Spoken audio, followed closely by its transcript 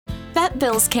Vet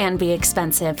bills can be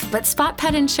expensive, but Spot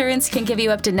Pet Insurance can give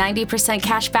you up to 90%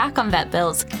 cash back on vet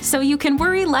bills, so you can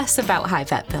worry less about high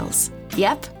vet bills.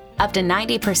 Yep, up to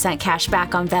 90% cash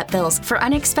back on vet bills for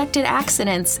unexpected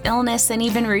accidents, illness, and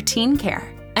even routine care.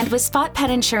 And with Spot Pet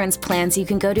Insurance plans, you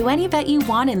can go to any vet you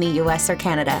want in the US or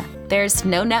Canada. There's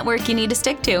no network you need to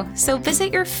stick to, so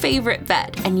visit your favorite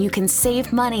vet and you can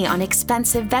save money on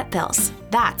expensive vet bills.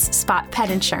 That's Spot Pet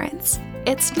Insurance.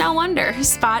 It's no wonder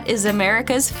Spot is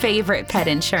America's favorite pet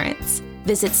insurance.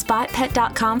 Visit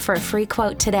spotpet.com for a free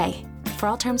quote today. For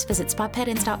all terms, visit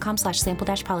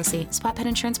spotpetins.com/sample-policy. Spot Pet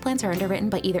Insurance plans are underwritten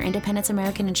by either Independence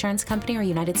American Insurance Company or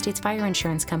United States Fire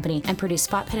Insurance Company and produce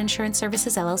Spot Pet Insurance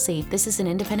Services, LLC. This is an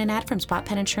independent ad from Spot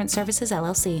Pet Insurance Services,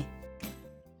 LLC.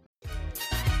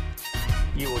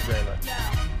 You or Jayla?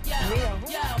 Yo,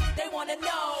 they wanna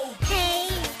know. Hey.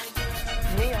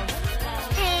 Hey.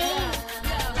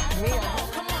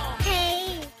 Come on.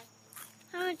 Hey.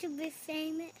 I want to be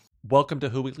famous. Welcome to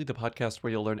Who Weekly, the podcast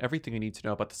where you'll learn everything you need to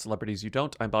know about the celebrities you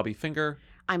don't. I'm Bobby Finger.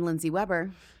 I'm Lindsay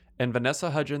Weber. And Vanessa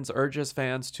Hudgens urges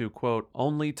fans to, quote,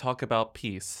 only talk about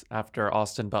peace after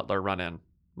Austin Butler run-in.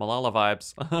 Malala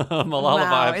vibes. Malala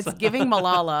wow, vibes. It's giving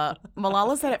Malala.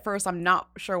 Malala said it first. I'm not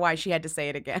sure why she had to say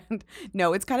it again.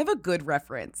 No, it's kind of a good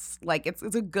reference. Like it's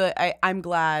a good. I'm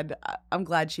glad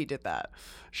she did that.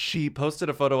 She posted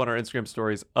a photo on her Instagram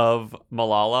stories of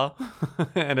Malala,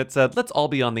 and it said, "Let's all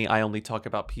be on the I only talk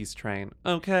about peace train."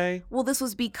 Okay. Well, this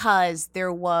was because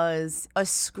there was a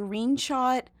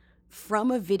screenshot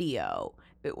from a video.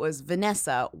 It was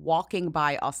Vanessa walking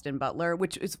by Austin Butler,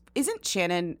 which isn't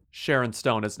Shannon. Sharon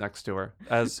Stone is next to her.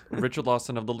 As Richard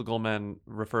Lawson of Little Gold Men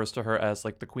refers to her as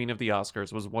like the queen of the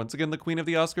Oscars, was once again the queen of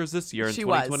the Oscars this year in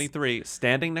 2023,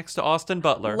 standing next to Austin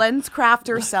Butler. Lens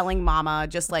crafter selling mama,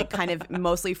 just like kind of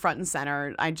mostly front and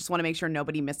center. I just want to make sure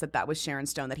nobody missed that was Sharon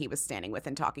Stone that he was standing with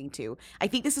and talking to. I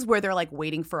think this is where they're like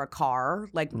waiting for a car,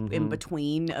 like in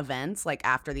between events, like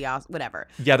after the whatever.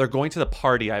 Yeah, they're going to the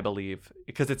party, I believe,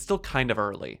 because it's still kind of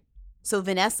early. So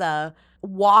Vanessa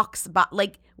walks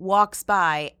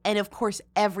by, and of course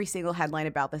every single headline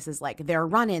about this is like they're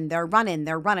running,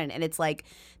 and it's like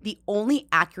the only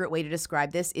accurate way to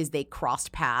describe this is they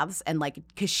crossed paths, and like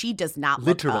because she does not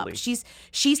look Literally. up. She's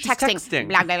texting.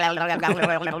 Blah, blah, blah, blah, blah,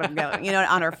 blah, blah, blah, you know,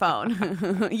 on her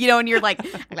phone. You know, and you're like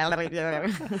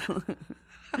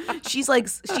she's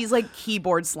like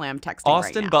keyboard slam texting.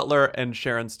 Austin right now. Butler and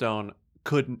Sharon Stone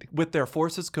with their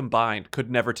forces combined, could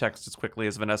never text as quickly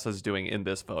as Vanessa's doing in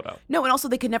this photo. No, and also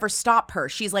they could never stop her.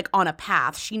 She's like on a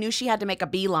path. She knew she had to make a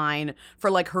beeline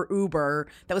for like her Uber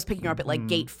that was picking her up at like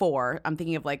gate 4. I'm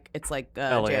thinking of like, it's like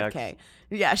JFK.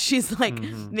 Yeah, she's like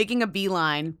making a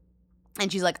beeline. And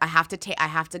she's like, I have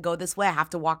to go this way. I have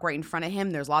to walk right in front of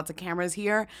him. There's lots of cameras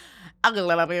here.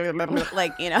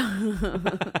 Like, you know.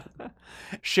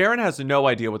 Sharon has no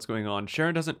idea what's going on.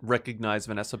 Sharon doesn't recognize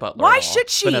Vanessa Butler. Why at all. should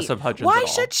she? Vanessa Hudgens. Why at all.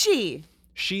 should she?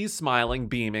 She's smiling,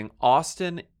 beaming.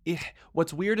 Austin,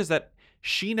 what's weird is that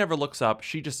she never looks up.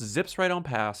 She just zips right on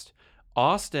past.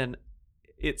 Austin,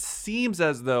 it seems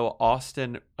as though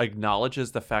Austin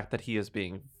acknowledges the fact that he is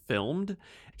being filmed.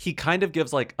 He kind of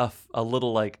gives like a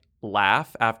little like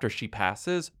laugh after she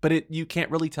passes, but you can't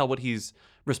really tell what he's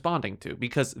responding to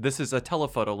because this is a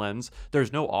telephoto lens.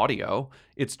 There's no audio.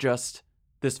 It's just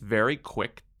this very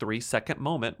quick 3-second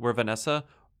moment where Vanessa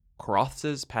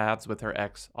crosses paths with her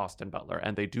ex, Austin Butler,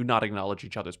 and they do not acknowledge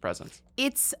each other's presence.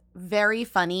 It's very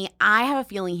funny. I have a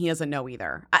feeling he doesn't know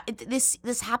either.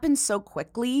 This happens so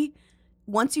quickly.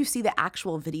 Once you see the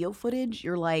actual video footage,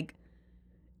 you're like...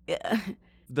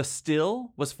 The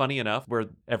still was funny enough where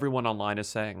everyone online is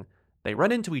saying, they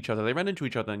run into each other,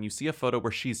 and you see a photo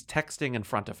where she's texting in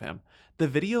front of him. The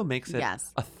video makes it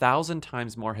 1,000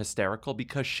 times more hysterical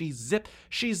because she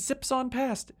zips on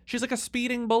past. She's like a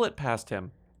speeding bullet past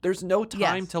him. There's no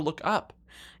time to look up.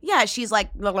 Yeah, she's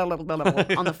like blah, blah, blah, blah,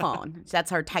 blah, on the phone.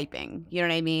 That's her typing. You know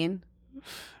what I mean?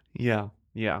 Yeah.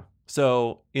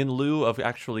 So in lieu of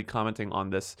actually commenting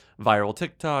on this viral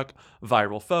TikTok,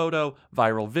 viral photo,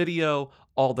 viral video,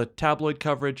 all the tabloid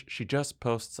coverage, she just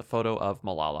posts a photo of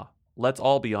Malala. Let's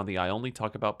all be on the I only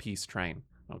talk about peace train,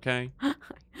 okay?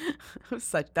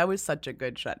 That was such a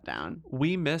good shutdown.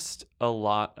 We missed a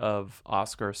lot of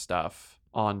Oscar stuff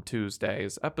on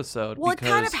Tuesday's episode. Well, it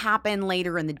kind of happened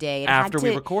later in the day. After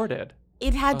we recorded.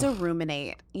 It had to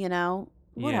ruminate, you know?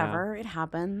 Whatever, it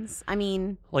happens. I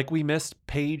mean... Like we missed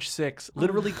page 6,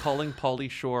 literally calling Pauly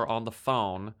Shore on the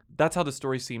phone. That's how the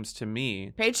story seems to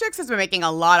me. Page 6 has been making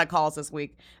a lot of calls this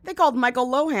week. They called Michael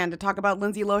Lohan to talk about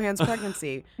Lindsay Lohan's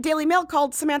pregnancy. Daily Mail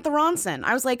called Samantha Ronson.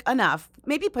 I was like, enough.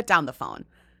 Maybe put down the phone.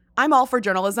 I'm all for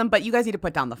journalism, but you guys need to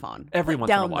put down the phone. Every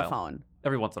once in a while. The phone.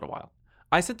 Every once in a while.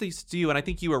 I sent these to you, and I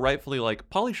think you were rightfully like,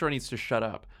 Pauly Shore needs to shut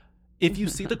up. If you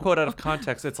see the quote out of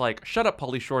context, it's like, shut up,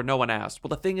 Pauly Shore, no one asked. Well,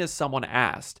 the thing is, someone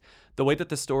asked. The way that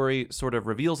the story sort of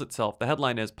reveals itself, the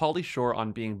headline is Pauly Shore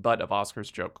on being butt of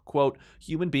Oscars joke. Quote,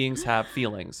 human beings have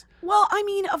feelings. Well, I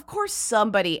mean, of course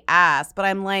somebody asked, but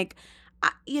I'm like,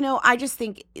 I just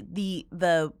think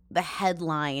the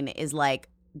headline is like,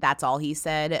 that's all he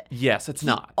said. Yes, it's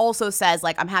not. Also says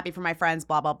like, I'm happy for my friends,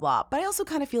 blah, blah, blah. But I also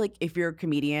kind of feel like if you're a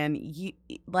comedian, you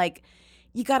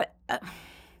gotta,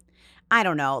 I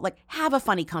don't know, like have a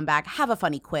funny comeback, have a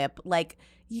funny quip. Like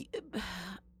it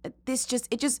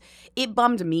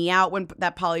bummed me out when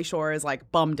that Pauly Shore is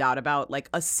like bummed out about like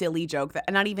a silly joke that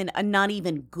not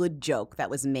even good joke that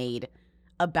was made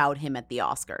about him at the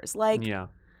Oscars. Like, yeah.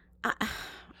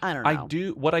 I don't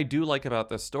know. What I do like about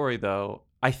this story, though,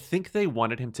 I think they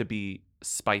wanted him to be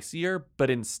spicier, but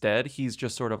instead he's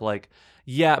just sort of like,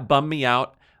 yeah, bum me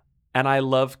out. And I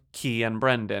love Key and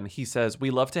Brendan. He says, we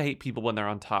love to hate people when they're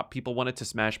on top. People wanted to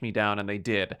smash me down, and they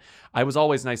did. I was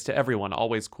always nice to everyone,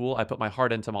 always cool. I put my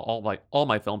heart into all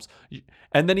my films.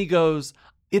 And then he goes,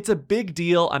 it's a big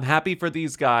deal. I'm happy for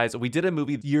these guys. We did a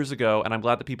movie years ago, and I'm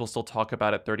glad that people still talk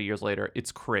about it 30 years later.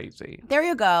 It's crazy. There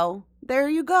you go.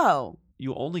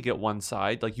 You only get one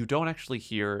side. Like, you don't actually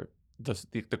hear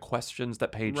the questions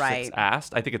that Page Right. 6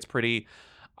 asked. I think it's pretty...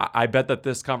 I bet that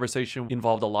this conversation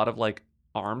involved a lot of, like,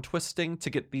 arm twisting to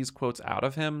get these quotes out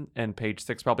of him, and Page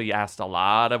 6 probably asked a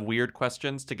lot of weird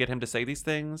questions to get him to say these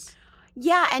things.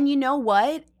 Yeah, and you know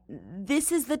what?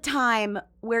 This is the time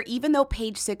where even though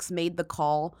Page 6 made the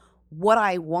call, what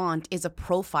I want is a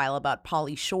profile about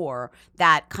Pauly Shore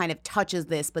that kind of touches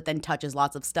this, but then touches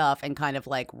lots of stuff and kind of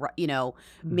like,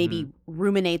 maybe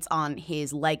ruminates on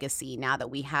his legacy now that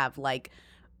we have like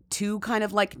two kind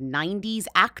of like 90s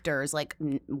actors like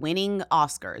winning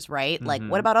Oscars, right? Like,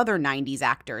 what about other 90s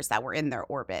actors that were in their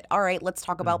orbit? All right, let's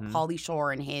talk about Pauly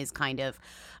Shore and his kind of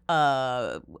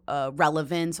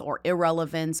relevance or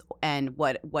irrelevance and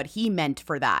what he meant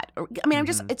for that. I mean,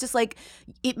 it's just like,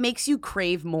 it makes you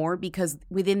crave more because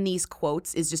within these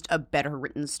quotes is just a better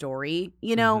written story.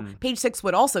 You know, Page 6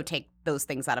 would also take those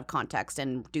things out of context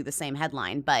and do the same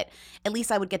headline, but at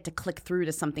least I would get to click through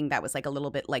to something that was like a little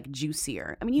bit like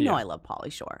juicier. I mean, you know, I love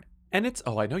Pauly Shore. And it's,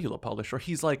 I know you love Pauly Shore.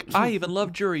 He's like, I even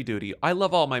love Jury Duty. I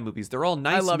love all my movies. They're all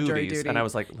nice love movies. Jury Duty. And I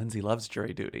was like, Lindsay loves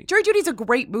Jury Duty. Jury Duty's a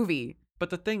great movie.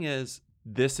 But the thing is,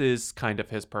 this is kind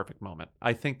of his perfect moment.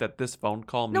 I think that this phone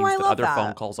call means I that love other that.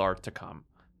 phone calls are to come.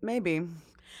 Maybe.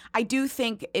 I do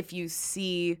think if you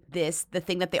see this, the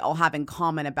thing that they all have in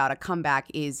common about a comeback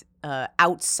is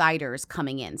outsiders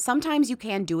coming in. Sometimes you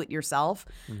can do it yourself,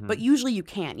 but usually you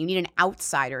can't. You need an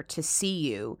outsider to see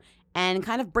you and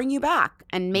kind of bring you back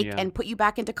and and put you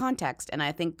back into context. And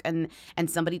I think and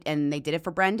they did it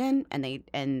for Brendan, and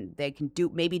they can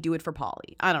maybe do it for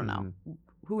Pauly. I don't know.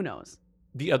 Who knows?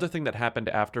 The other thing that happened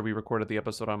after we recorded the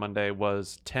episode on Monday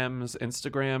was Thames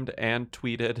Instagrammed and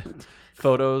tweeted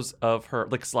photos of her,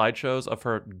 like slideshows of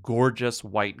her gorgeous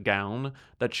white gown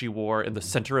that she wore in the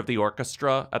center of the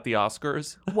orchestra at the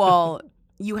Oscars. Well,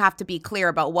 you have to be clear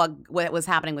about what was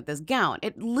happening with this gown.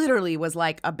 It literally was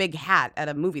like a big hat at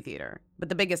a movie theater, but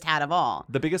the biggest hat of all.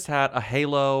 The biggest hat, a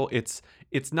halo. It's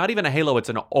not even a halo. It's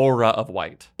an aura of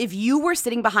white. If you were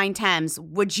sitting behind Thames,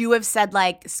 would you have said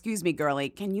like, "Excuse me, girlie,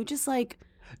 can you just like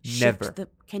shift Never.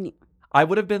 Can you?" I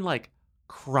would have been like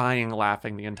crying,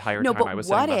 laughing the entire time I was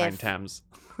sitting behind Thames.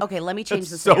 Okay, let me change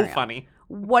the It's so scenario. funny.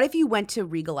 What if you went to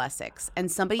Regal Essex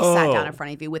and somebody sat down in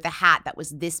front of you with a hat that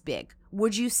was this big?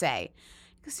 Would you say,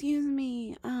 "Excuse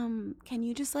me, can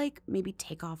you just like maybe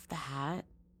take off the hat?"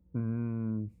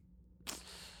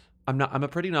 I'm a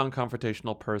pretty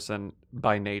non-confrontational person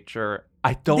by nature.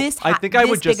 I think I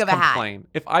would just complain.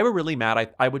 If I were really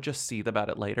mad, I would just seethe about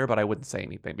it later, but I wouldn't say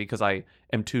anything because I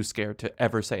am too scared to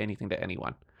ever say anything to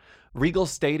anyone. Regal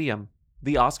Stadium.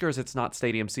 The Oscars, it's not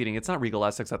stadium seating. It's not Regal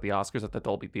Essex at the Oscars at the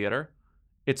Dolby Theater.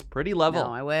 It's pretty level.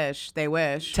 No, I wish. They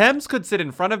wish. Thames could sit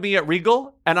in front of me at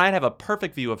Regal, and I'd have a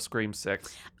perfect view of Scream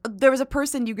 6. There was a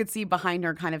person you could see behind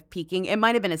her kind of peeking. It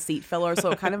might have been a seat filler,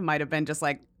 so it kind of might have been just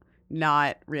like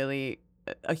not really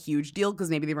a huge deal because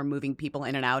maybe they were moving people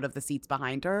in and out of the seats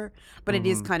behind her. But it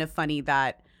is kind of funny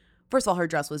that, first of all, her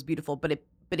dress was beautiful, but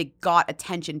it got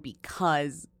attention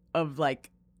because of like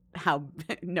how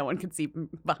no one could see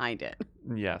behind it.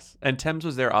 Yes. And Thames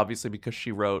was there obviously because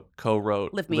she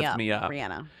co-wrote Lift Me Up, Me Up.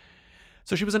 Rihanna.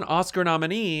 So she was an Oscar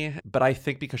nominee, but I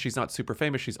think because she's not super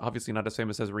famous, she's obviously not as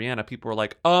famous as Rihanna. People were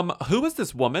like, who is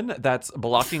this woman that's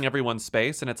blocking everyone's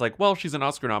space? And it's like, well, she's an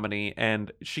Oscar nominee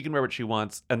and she can wear what she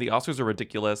wants. And the Oscars are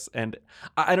ridiculous. And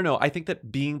I don't know. I think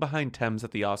that being behind Thames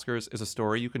at the Oscars is a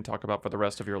story you can talk about for the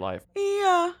rest of your life.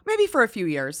 Yeah, maybe for a few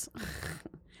years.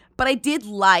 But I did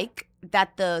like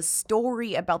that the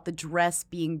story about the dress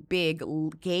being big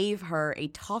gave her a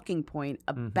talking point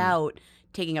about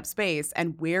taking up space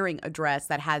and wearing a dress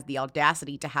that has the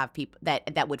audacity to have people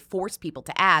that would force people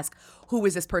to ask, who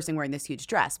is this person wearing this huge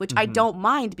dress? Which I don't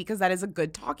mind because that is a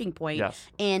good talking point. Yes.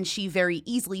 And she very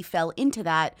easily fell into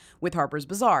that with Harper's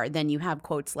Bazaar. Then you have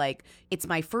quotes like, it's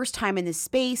my first time in this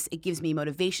space. It gives me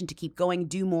motivation to keep going,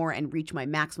 do more, and reach my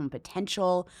maximum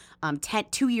potential.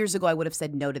 2 years ago, I would have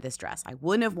said no to this dress. I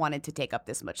wouldn't have wanted to take up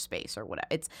this much space or whatever.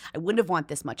 I wouldn't have wanted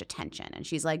this much attention. And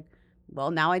she's like,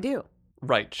 well, now I do.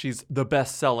 Right. She's the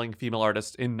best-selling female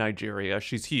artist in Nigeria.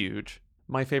 She's huge.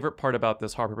 My favorite part about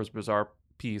this Harper's Bazaar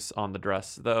piece on the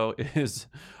dress, though, is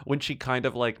when she kind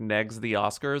of like negs the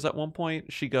Oscars at one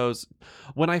point. She goes,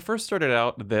 when I first started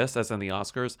out this, as in the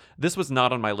Oscars, this was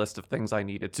not on my list of things I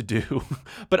needed to do.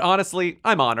 But honestly,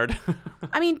 I'm honored.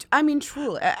 I mean,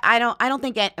 truly, I don't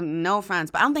think, no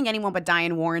offense, but I don't think anyone but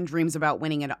Diane Warren dreams about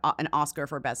winning an Oscar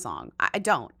for Best Song. I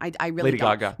don't. I really Lady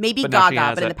don't. Gaga. Maybe But now she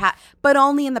Gaga, has it. but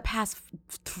only in the past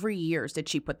 3 years did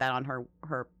she put that on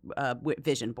her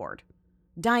vision board.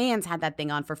 Diane's had that thing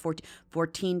on for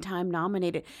 14-time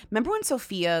nominated. Remember when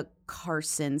Sophia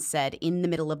Carson said in the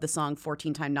middle of the song,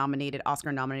 14-time nominated,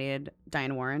 Oscar nominated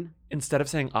Diane Warren? Instead of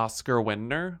saying Oscar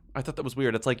winner, I thought that was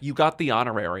weird. It's like, you got the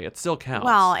honorary. It still counts.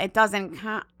 Well, it doesn't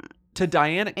count. To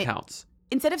Diane, it counts.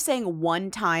 Instead of saying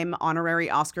one-time honorary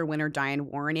Oscar winner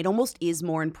Diane Warren, it almost is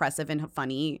more impressive and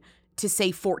funny to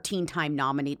say 14-time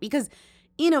nominated because,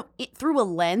 you know, through a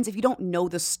lens, if you don't know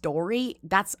the story,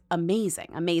 that's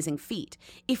amazing feat.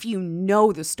 If you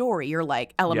know the story, you're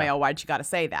like, LMAO, why'd you got to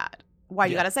say that? Why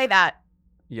you got to say that?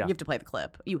 Yeah. You have to play the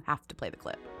clip. You have to play the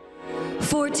clip.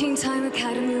 14-time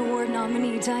Academy Award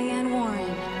nominee Diane Warren.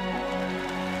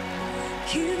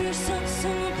 Give yourself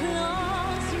some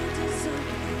applause, you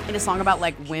deserve. In a song about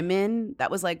like women, that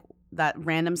was like that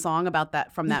random song about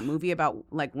that from that movie about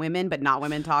like women, but not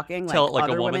women talking, like, Tell it like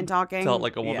other a woman. women talking. Tell it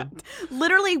like a woman. Yeah.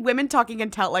 Literally, women talking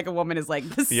and Tell It Like a Woman is like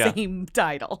the same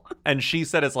title. And she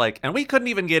said it's like, and we couldn't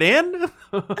even get in?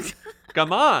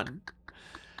 Come on.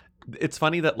 It's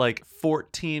funny that like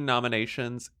 14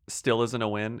 nominations still isn't a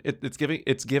win.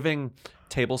 It's giving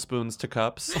tablespoons to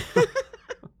cups.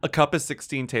 A cup is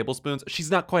 16 tablespoons.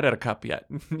 She's not quite at a cup yet.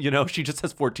 You know, she just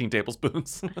has 14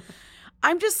 tablespoons.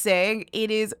 I'm just saying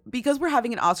it is because we're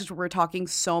having an Oscars where we're talking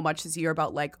so much this year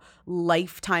about like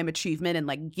lifetime achievement and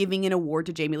like giving an award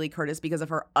to Jamie Lee Curtis because of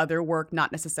her other work,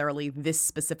 not necessarily this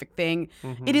specific thing.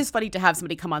 It is funny to have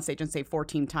somebody come on stage and say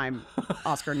 14-time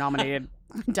Oscar nominated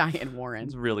Diane Warren.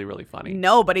 It's really, really funny.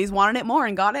 Nobody's wanted it more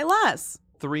and got it less.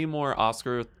 3 more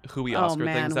Oscar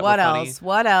things that what were else? funny.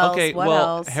 What else? Okay, what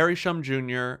well, else? Harry Shum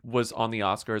Jr. was on the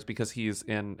Oscars because he's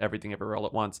in Everything Everywhere All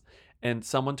at Once. And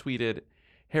someone tweeted,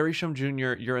 Harry Shum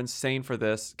Jr., you're insane for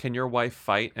this. Can your wife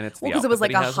fight? And it's the because it was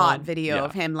like outfit that a he has hot on. video Yeah.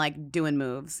 of him like doing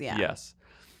moves. Yeah. Yes.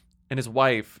 And his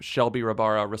wife, Shelby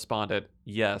Rabara, responded,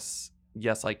 yes,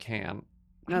 I can. I don't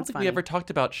That's think funny. we ever talked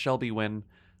about Shelby when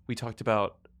we talked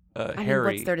about I mean,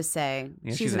 Harry. what's there to say?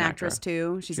 Yeah, she's an actress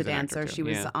too. She's a She's an actor, dancer. too. She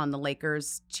was Yeah. on the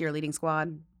Lakers cheerleading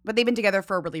squad. But they've been together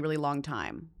for a really, really long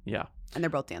time. Yeah. And they're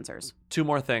both dancers. 2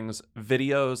 more things.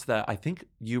 Videos that I think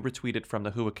you retweeted from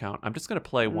the Who account. I'm just going to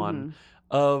play one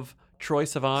of Troye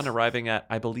Sivan arriving at,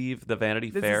 I believe, the Vanity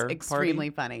This Fair is extremely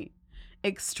party. funny.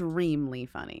 Extremely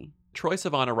funny. Troye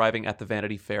Sivan arriving at the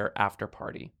Vanity Fair after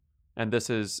party. And this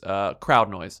is crowd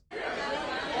noise. Who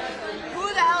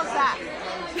the hell's that?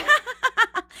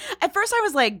 At first I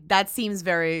was like, that seems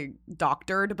very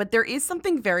doctored, but there is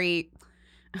something very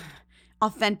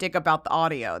authentic about the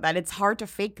audio, that it's hard to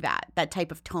fake that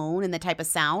type of tone and the type of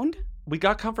sound. We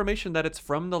got confirmation that it's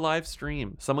from the live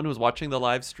stream. Someone who was watching the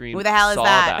live stream Who the hell is saw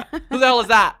that? Who the hell is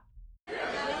that? Who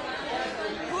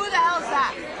the hell's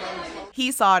that?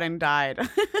 He saw it and died.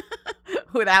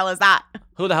 Who the hell is that?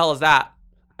 Who the hell is that?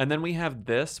 And then we have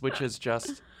this, which is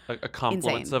just a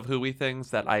confluence Insane. of hooey things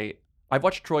that I've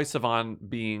watched Troye Sivan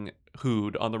being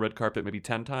hooed on the red carpet maybe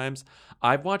 10 times.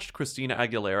 I've watched Christina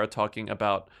Aguilera talking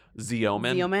about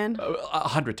Zeoman Zeoman?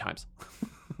 100 times.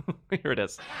 Here it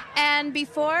is. And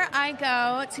before I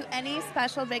go to any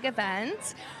special big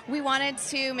event, we wanted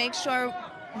to make sure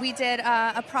we did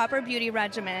a proper beauty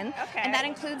regimen. Okay. And that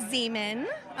includes Zeman,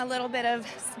 a little bit of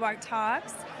smart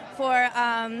talks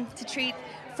to treat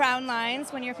frown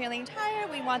lines when you're feeling tired.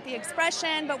 We want the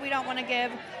expression, but we don't want to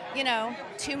give,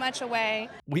 too much away.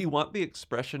 We want the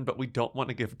expression, but we don't want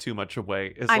to give too much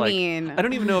away. I mean, I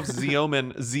don't even know if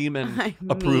Zeman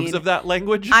approves of that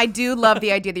language. I do love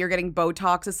the idea that you're getting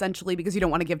Botox essentially because you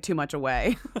don't want to give too much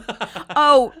away.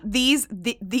 Oh, this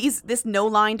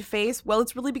no-lined face. Well,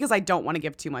 it's really because I don't want to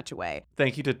give too much away.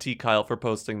 Thank you to T. Kyle for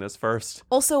posting this first.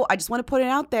 Also, I just want to put it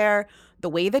out there. The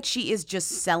way that she is just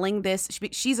selling this,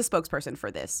 she's a spokesperson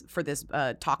for this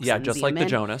toxin. Yeah, just Zeman. like the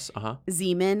Jonas.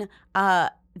 Zeman.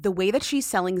 The way that she's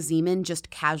selling Zeman just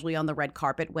casually on the red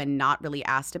carpet when not really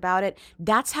asked about it,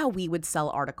 that's how we would sell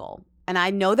Article. And I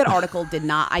know that Article did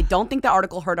not. I don't think the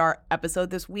Article heard our episode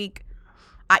this week.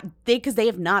 Because they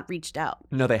have not reached out.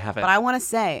 No, they haven't. But I want to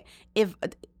say, if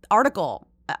Article,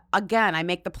 again, I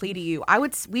make the plea to you,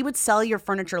 we would sell your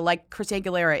furniture like Christina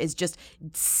Aguilera is just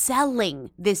selling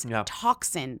this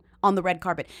toxin on the red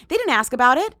carpet. They didn't ask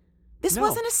about it. This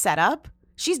wasn't a setup.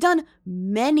 She's done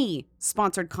many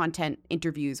sponsored content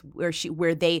interviews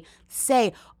where they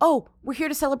say, "Oh, we're here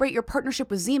to celebrate your partnership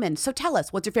with Zeman. So tell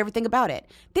us, what's your favorite thing about it?"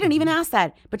 They didn't even ask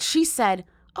that, but she said,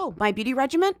 "Oh, my beauty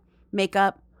regimen,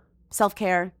 makeup,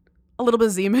 self-care, a little bit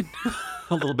of Zeman."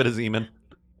 A little bit of Zeman.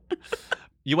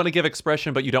 You want to give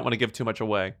expression, but you don't want to give too much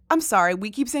away. I'm sorry. We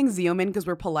keep saying Zeoman because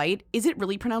we're polite. Is it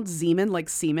really pronounced Zeman like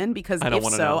semen? Because if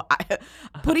so,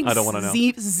 putting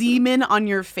Zeman on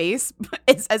your face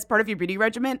as part of your beauty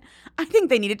regimen, I think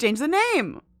they need to change the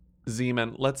name.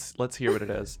 Zeman. Let's hear what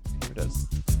it is. Here it is.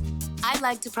 I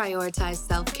like to prioritize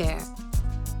self-care.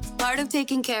 Part of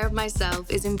taking care of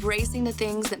myself is embracing the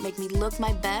things that make me look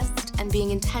my best and being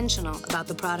intentional about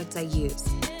the products I use.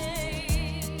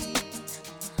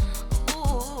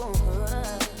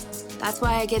 That's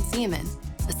why I get Zeman,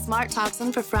 a smart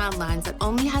toxin for frown lines that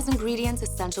only has ingredients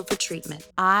essential for treatment.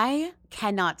 I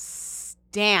cannot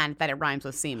stand that it rhymes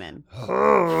with semen.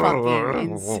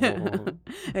 Fucking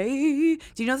Hey,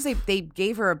 do you know they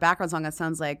gave her a background song that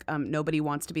sounds like "Nobody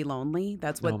Wants to Be Lonely"?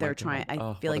 That's what they're trying.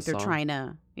 I feel like they're trying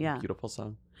to. Yeah, beautiful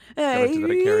song. Hey, do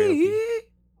that at karaoke.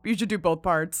 You should do both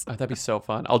parts. Oh, that'd be so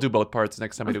fun. I'll do both parts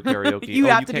next time I do karaoke. You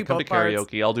can't come both to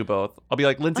karaoke. Parts. I'll do both. I'll be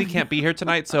like, Lindsay can't be here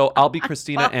tonight, so I'll be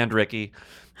Christina and Ricky.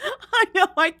 I know,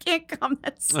 I can't come.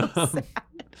 That's so sad.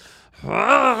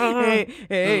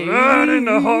 Hey.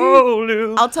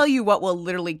 I'll tell you what will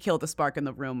literally kill the spark in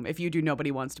the room if you do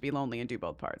Nobody Wants to Be Lonely and do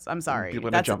both parts. I'm sorry.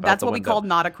 That's what we call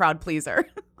not a crowd pleaser.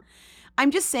 I'm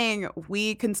just saying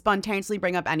we can spontaneously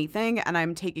bring up anything, and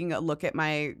I'm taking a look at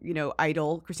my,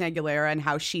 idol, Christina Aguilera, and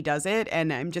how she does it,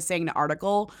 and I'm just saying an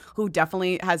Article who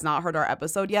definitely has not heard our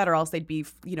episode yet, or else they'd be,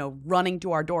 running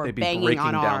to our door, banging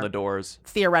on down the doors,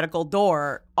 theoretical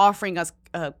door, offering us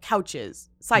couches,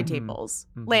 side tables,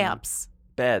 lamps,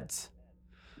 beds,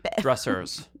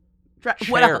 dressers.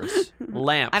 Chairs,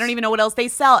 lamps. I don't even know what else they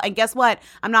sell. And guess what?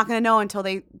 I'm not going to know until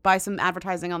they buy some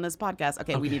advertising on this podcast.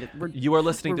 Okay. We need it. You are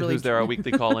listening to Who's There, our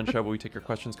weekly call-in show where we take your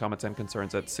questions, comments, and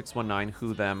concerns at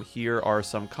 619-WHO-THEM. Here are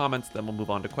some comments, then we'll move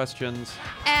on to questions.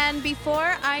 And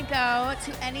before I go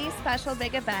to any special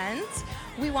big event,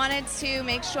 we wanted to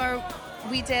make sure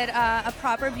we did a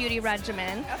proper beauty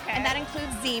regimen. Okay. And that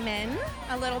includes Zeman,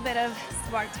 a little bit of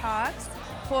Smart Talks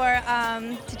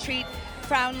to treat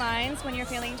frown lines when you're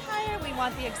feeling tired. We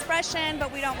want the expression,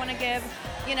 but we don't want to give,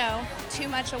 too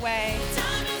much away.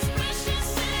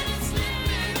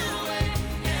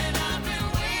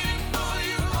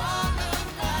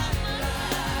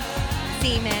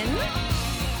 Zeman.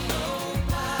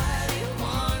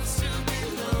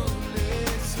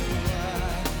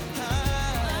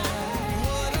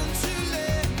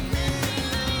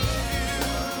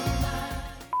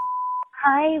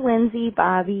 Hi, Lindsay,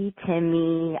 Bobby,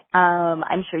 Timmy.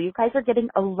 I'm sure you guys are getting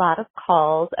a lot of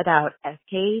calls about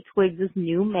FKA Twigs'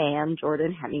 new man,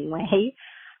 Jordan Hemingway.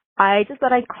 I just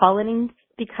thought I'd call in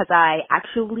because I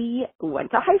actually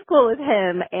went to high school with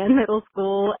him and middle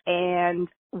school, and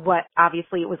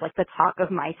obviously it was like the talk of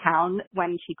my town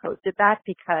when she posted that,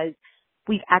 because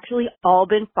we've actually all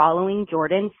been following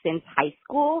Jordan since high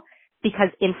school, because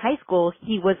in high school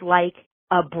he was like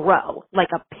a bro, like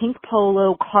a pink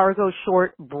polo cargo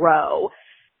short bro,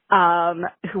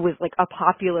 who was like a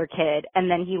popular kid. And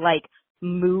then he like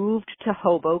moved to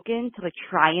Hoboken to like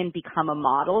try and become a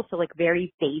model. So like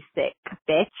very basic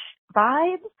bitch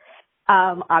vibes.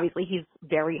 Obviously he's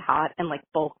very hot and like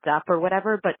bulked up or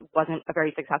whatever, but wasn't a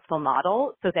very successful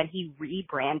model. So then he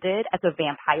rebranded as a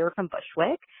vampire from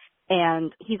Bushwick.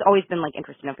 And he's always been like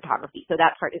interested in photography. So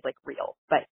that part is like real,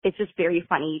 but it's just very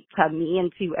funny to me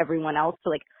and to everyone else to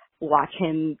like watch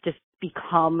him just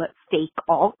become fake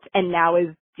alt and now is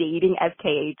dating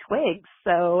FKA Twigs.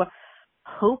 So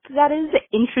Hope that is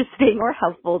interesting or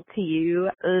helpful to you.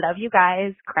 Love you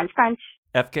guys. Crunch, crunch.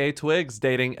 FKA Twigs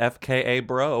dating FKA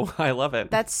Bro. I love it.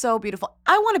 That's so beautiful.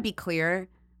 I want to be clear.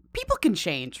 People can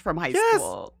change from high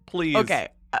school. Please. Okay.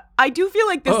 I do feel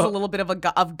like this is a little bit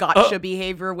of gotcha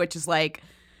behavior, which is like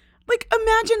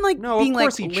imagine being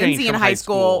like Lindsay in high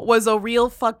school was a real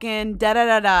fucking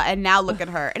da-da-da-da, and now look at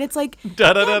her. And it's like,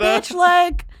 da-da-da-da. bitch,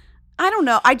 like, I don't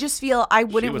know. I just feel I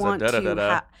wouldn't was a want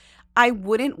da-da-da-da. I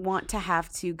wouldn't want to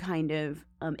have to kind of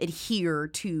adhere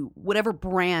to whatever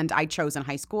brand I chose in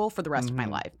high school for the rest of my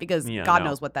life, because God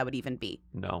knows what that would even be.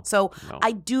 No. So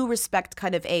I do respect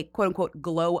kind of a quote unquote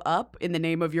glow up in the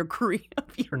name of your career.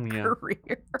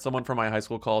 Career. Someone from my high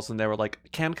school calls and they were like,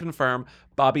 can confirm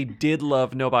Bobby did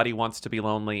love Nobody Wants to Be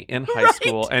Lonely in high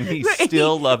school, and he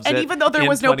still loves it. And even though there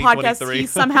was no podcast, he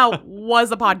somehow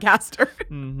was a podcaster.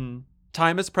 Mm-hmm.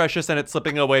 Time is precious and it's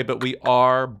slipping away, but we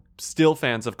are still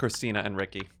fans of Christina and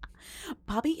Ricky.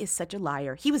 Bobby is such a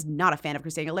liar. He was not a fan of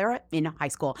Christina Aguilera in high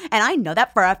school, and I know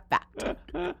that for a fact.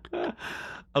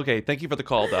 Okay, thank you for the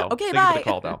call, though. Okay, thank bye. You for the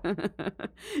call, though.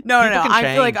 No.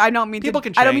 I feel like I don't mean People to.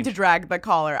 can I don't mean to change. drag the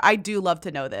caller. I do love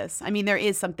to know this. I mean, there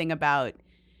is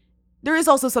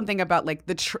also something about like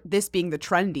this being the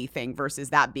trendy thing versus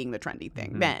that being the trendy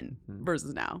thing then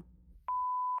versus now.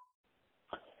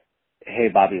 Hey,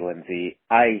 Bobby Lindsay,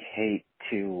 I hate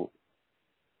to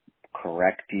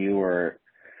correct you or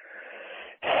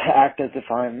act as if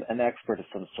I'm an expert of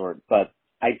some sort, but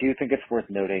I do think it's worth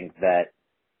noting that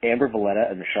Amber Valletta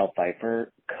and Michelle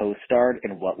Pfeiffer co-starred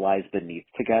in What Lies Beneath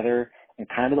together, and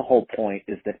kind of the whole point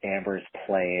is that Amber is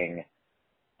playing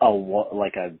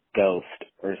like a ghost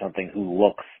or something who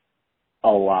looks a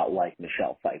lot like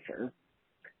Michelle Pfeiffer.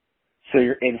 So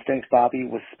your instinct, Bobby,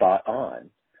 was spot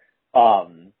on.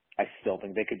 I still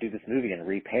think they could do this movie and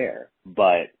repair,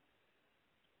 but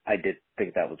I did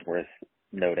think that was worth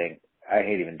noting. I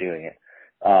hate even doing it.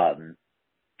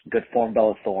 Good form,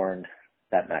 Bella Thorne,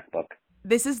 that MacBook.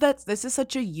 This is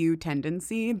such a you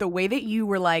tendency. The way that you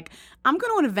were like, I'm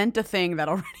going to invent a thing that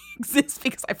already exists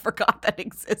because I forgot that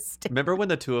existed. Remember when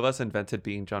the two of us invented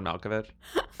being John Malkovich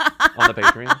on the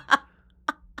Patreon?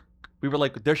 We were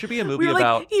like, there should be a movie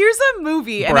about. Here's a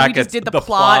movie, and brackets, then we just did the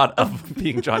plot of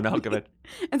being John Malkovich.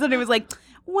 And somebody was like,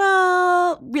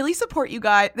 well, really support you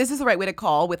guys. This is the right way to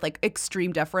call with like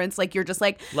extreme deference. Like you're just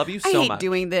like, love you so I hate much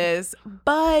doing this,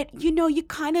 but you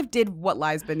kind of did What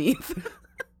Lies Beneath.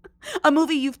 A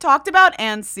movie you've talked about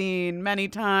and seen many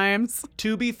times.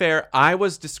 To be fair, I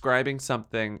was describing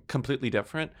something completely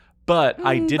different, but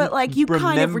I didn't. But like you remember.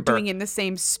 kind of were doing it in the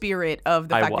same spirit of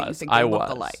the fact that you think they look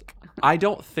alike. I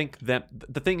don't think that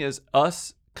the thing is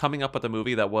us coming up with a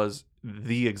movie that was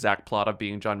the exact plot of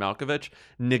being John Malkovich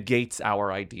negates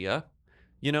our idea.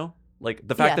 You know, like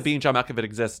the fact that being John Malkovich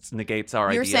exists negates our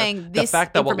idea. You're saying this the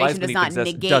fact that What Lies information Beneath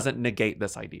exists doesn't negate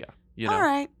this idea. You know. All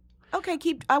right. Okay,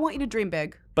 I want you to dream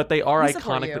big. But they are We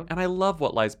support iconic, you. and I love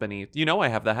What Lies Beneath. You know I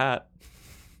have the hat.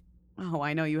 Oh,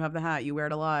 I know you have the hat. You wear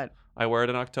it a lot. I wear it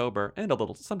in October, and a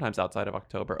little, sometimes outside of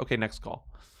October. Okay, next call.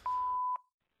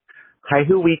 Hi,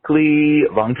 Who Weekly.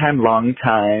 Long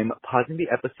time. Pausing the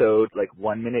episode like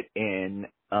 1 minute in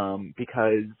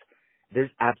because there's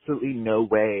absolutely no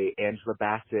way Angela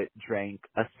Bassett drank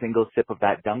a single sip of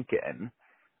that Dunkin'.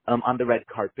 On the red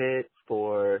carpet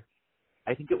for,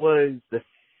 I think it was the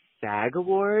SAG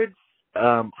Awards,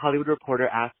 Hollywood Reporter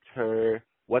asked her,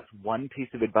 what's one piece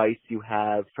of advice you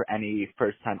have for any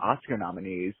first-time Oscar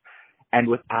nominees? And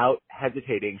without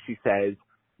hesitating, she says,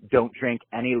 don't drink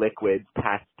any liquids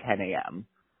past 10 a.m.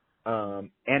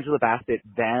 Angela Bassett,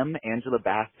 them, Angela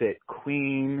Bassett,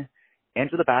 queen,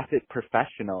 Angela Bassett,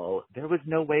 professional. There was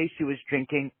no way she was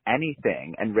drinking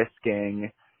anything and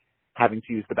risking having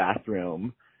to use the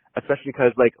bathroom, especially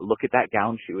because, like, look at that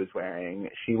gown she was wearing.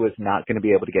 She was not going to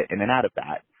be able to get in and out of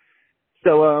that.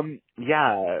 So,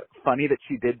 yeah, funny that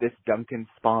she did this Dunkin'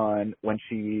 spawn when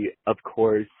she, of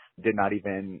course, did not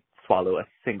even swallow a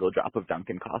single drop of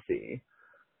Dunkin' coffee.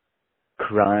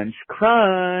 Crunch,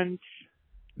 crunch.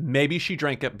 Maybe she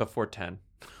drank it before 10.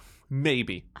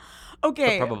 Maybe.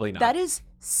 Okay. But probably not. That is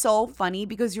so funny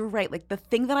because you're right. Like the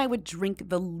thing that I would drink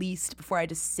the least before I had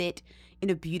to sit in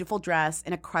a beautiful dress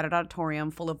in a crowded auditorium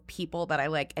full of people that I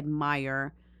like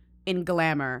admire in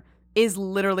glamour is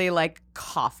literally like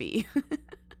coffee.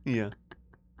 Yeah.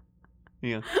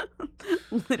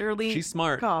 Literally. She's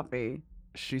smart. Coffee.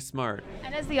 She's smart.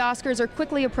 And as the Oscars are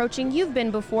quickly approaching, you've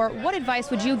been before. What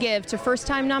advice would you give to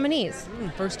first-time nominees?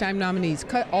 First-time nominees,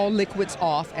 cut all liquids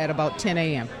off at about 10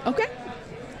 a.m. Okay?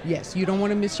 Yes, you don't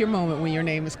want to miss your moment when your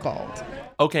name is called.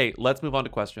 Okay, let's move on to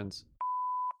questions.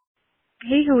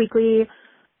 Hey, Who Weekly.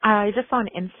 I just saw on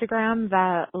Instagram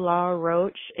that La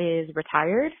Roach is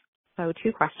retired. So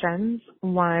 2 questions.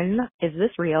 1, is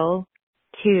this real?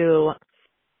 2,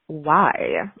 why?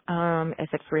 If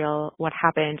it's real, what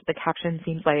happened? The caption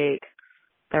seems like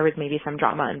there was maybe some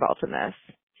drama involved in this.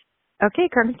 Okay,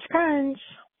 crunch, crunch.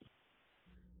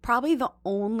 Probably the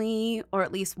only, or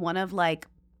at least one of like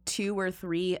 2 or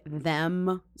 3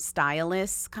 them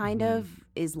stylists kind of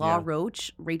is La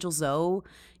Roach, Rachel Zoe,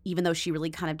 even though she really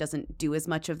kind of doesn't do as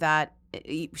much of that.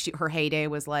 Her heyday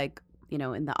was like, you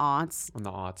know, in the aughts.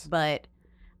 But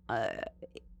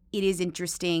it is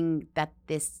interesting that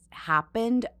this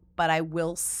happened. But I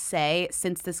will say,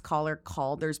 since this caller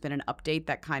called, there's been an update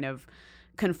that kind of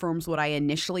confirms what I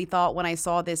initially thought when I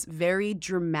saw this very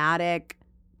dramatic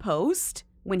post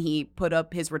when he put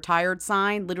up his retired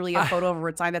sign, literally a photo of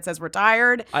a sign that says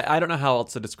retired. I don't know how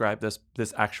else to describe this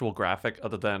actual graphic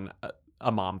other than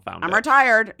a mom found it. I'm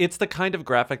retired. It's the kind of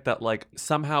graphic that like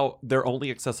somehow they're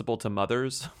only accessible to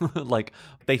mothers. Like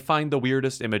they find the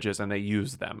weirdest images and they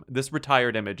use them. This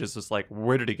retired image is just like,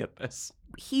 where did he get this?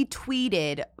 He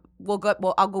tweeted, I'll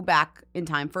go back in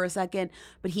time for a second,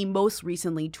 but he most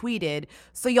recently tweeted,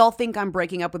 "So y'all think I'm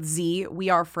breaking up with Z? We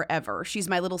are forever. She's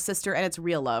my little sister and it's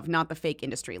real love, not the fake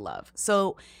industry love."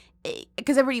 So,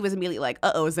 because everybody was immediately like,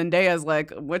 "Uh-oh, Zendaya's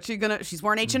like, what's she gonna, she's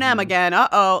wearing H&M again,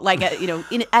 uh-oh." Like, you know,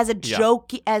 as a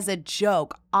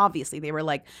joke, obviously they were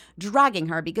like dragging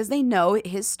her because they know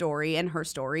his story and her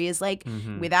story is like,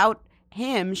 without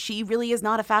him, she really is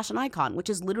not a fashion icon, which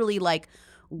is literally like,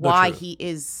 why he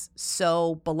is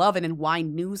so beloved and why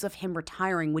news of him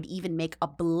retiring would even make a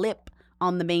blip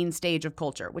on the main stage of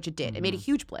culture, which it did. It made a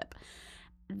huge blip.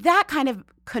 That kind of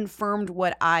confirmed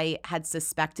what I had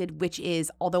suspected, which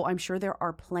is, although I'm sure there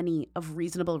are plenty of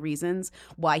reasonable reasons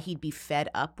why he'd be fed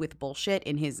up with bullshit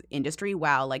in his industry.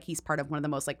 Wow, like he's part of one of the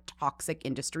most like toxic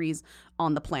industries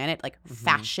on the planet, like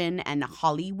fashion and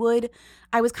Hollywood.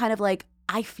 I was kind of like,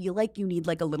 I feel like you need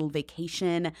like a little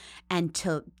vacation and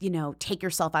to, you know, take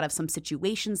yourself out of some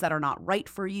situations that are not right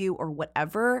for you or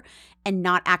whatever, and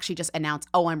not actually just announce,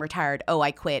 "Oh, I'm retired. Oh,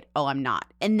 I quit. Oh, I'm not."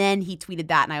 And then he tweeted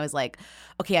that and I was like,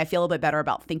 okay, I feel a bit better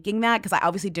about thinking that, because I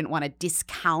obviously didn't want to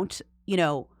discount, you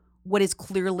know, what is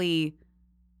clearly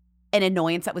an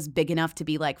annoyance that was big enough to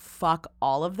be like, fuck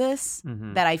all of this,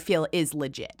 that I feel is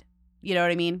legit. You know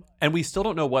what I mean? And we still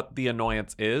don't know what the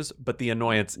annoyance is, but the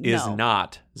annoyance is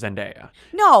not Zendaya.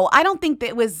 No, I don't think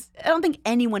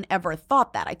anyone ever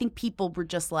thought that. I think people were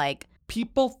just like...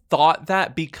 People thought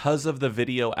that because of the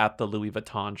video at the Louis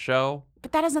Vuitton show.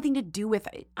 But that has nothing to do with...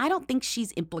 I don't think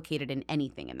she's implicated in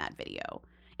anything in that video.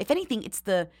 If anything, it's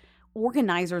the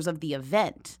organizers of the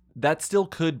event. That still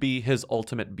could be his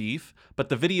ultimate beef, but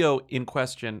the video in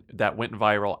question that went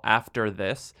viral after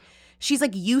this... She's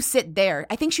like, "You sit there."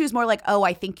 I think she was more like, "Oh,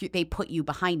 I think they put you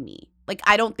behind me." Like,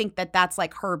 I don't think that that's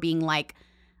like her being like,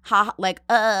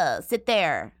 sit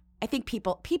there. I think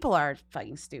people are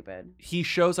fucking stupid. He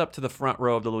shows up to the front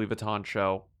row of the Louis Vuitton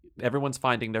show. Everyone's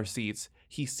finding their seats.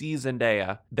 He sees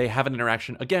Zendaya. They have an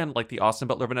interaction. Again, like the Austin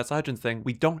Butler, Vanessa Hudgens thing,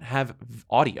 we don't have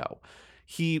audio.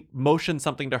 He motions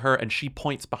something to her and she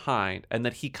points behind, and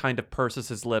then he kind of purses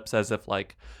his lips as if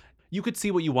like, you could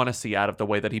see what you want to see out of the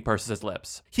way that he purses his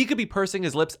lips. He could be pursing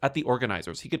his lips at the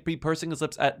organizers. He could be pursing his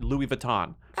lips at Louis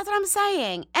Vuitton. That's what I'm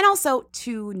saying. And also,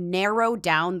 to narrow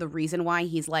down the reason why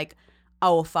he's like,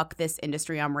 "Oh, fuck this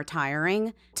industry, I'm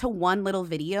retiring," to one little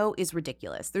video is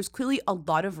ridiculous. There's clearly a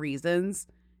lot of reasons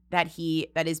that he's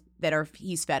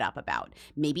fed up about.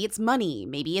 Maybe it's money.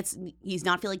 Maybe it's he's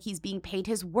not feel like he's being paid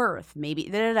his worth.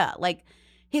 Maybe like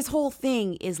his whole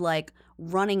thing is like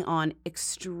running on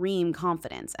extreme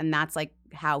confidence, and that's like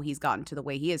how he's gotten to the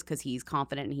way he is, because he's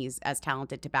confident and he's as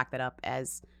talented to back that up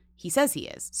as he says he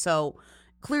is. So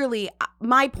clearly,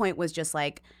 my point was just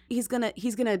like, he's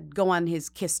gonna go on his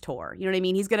Kiss tour. You know what I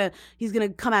mean? He's gonna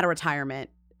come out of retirement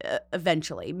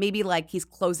eventually. Maybe like he's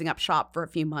closing up shop for a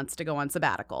few months to go on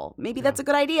sabbatical. Maybe that's a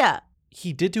good idea.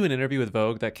 He did do an interview with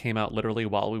Vogue that came out literally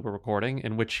while we were recording,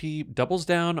 in which he doubles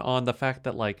down on the fact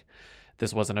that like,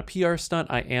 this wasn't a PR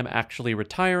stunt. I am actually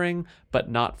retiring,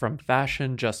 but not from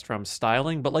fashion, just from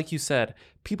styling. But like you said,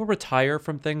 people retire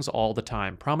from things all the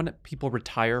time. Prominent people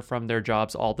retire from their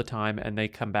jobs all the time and they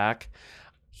come back.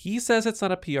 He says it's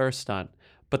not a PR stunt,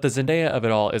 but the Zendaya of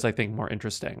it all is, I think, more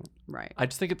interesting. Right. I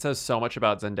just think it says so much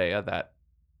about Zendaya that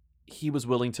he was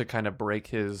willing to kind of break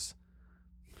his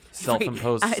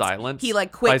self-imposed silence. He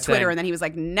like quit Twitter saying, and then he was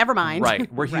like, never mind.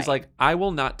 Right. Where he's like, I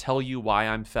will not tell you why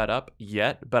I'm fed up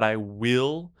yet, but I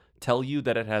will tell you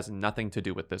that it has nothing to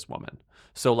do with this woman.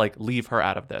 So like, leave her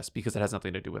out of this because it has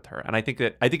nothing to do with her. And I think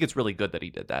it's really good that he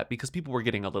did that, because people were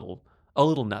getting a little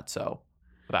nutso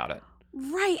about it.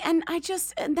 Right. And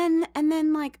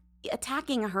then like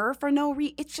attacking her for no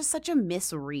reason. It's just such a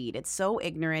misread. It's so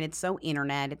ignorant. It's so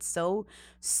internet. It's so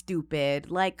stupid.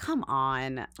 Like, come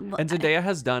on. And Zendaya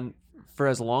has done, for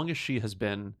as long as she has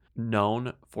been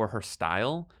known for her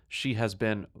style, she has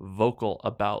been vocal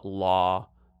about Law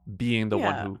being the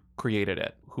one who created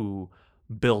it, who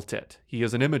built it. He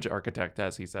is an image architect,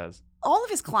 as he says. All of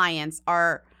his clients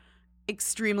are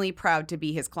extremely proud to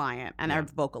be his client and are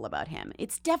vocal about him.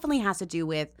 It definitely has to do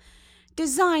with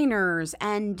designers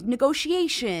and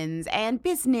negotiations and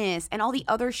business and all the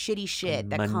other shitty shit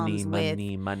that comes with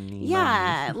money.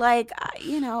 Like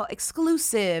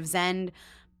exclusives and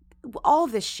all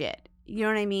this shit. You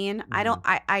know what I mean?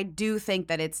 I do think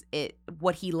that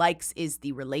what he likes is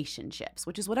the relationships,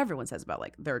 which is what everyone says about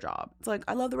like their job. It's like,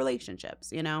 I love the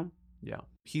relationships, you know? Yeah.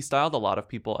 He styled a lot of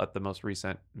people at the most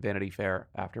recent Vanity Fair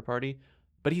after party,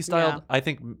 but he styled, I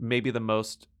think, maybe the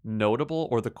most notable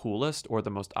or the coolest or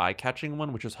the most eye-catching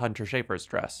one, which was Hunter Schafer's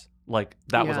dress. Like,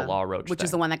 that was a Law Roach Which thing.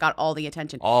 is the one that got all the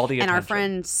attention. And our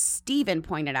friend Steven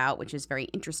pointed out, which is very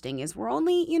interesting, is we're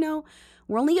only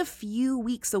a few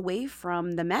weeks away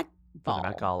from the Met Ball. The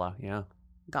Met Gala, yeah.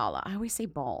 Gala. I always say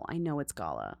ball. I know it's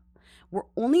gala. We're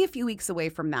only a few weeks away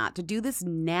from that. To do this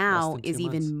now is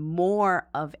even more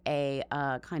of a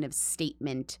kind of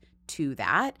statement to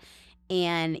that.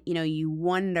 And, you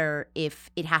wonder if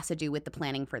it has to do with the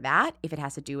planning for that, if it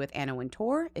has to do with Anna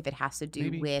Wintour, if it has to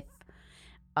do with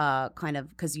kind of,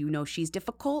 because she's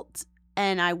difficult.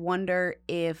 And I wonder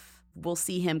if we'll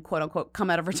see him, quote unquote, come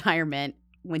out of retirement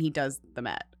when he does the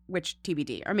Met, which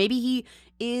TBD. Or maybe he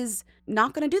is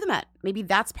not going to do the Met. Maybe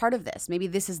that's part of this. Maybe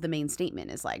this is the main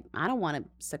statement, is like, I don't want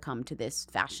to succumb to this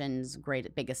fashion's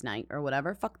biggest night or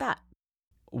whatever. Fuck that.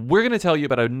 We're going to tell you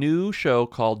about a new show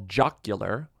called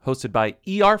Jocular, hosted by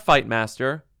ER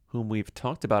Fightmaster, whom we've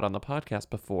talked about on the podcast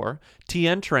before,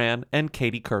 Tien Tran, and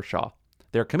Katie Kershaw.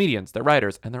 They're comedians, they're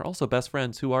writers, and they're also best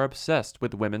friends who are obsessed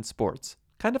with women's sports.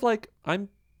 Kind of like I'm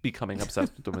becoming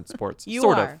obsessed with women's sports. You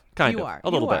sort are. of. Kind you of. Are. A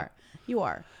little you bit. Are. You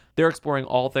are. They're exploring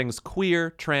all things queer,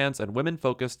 trans, and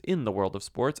women-focused in the world of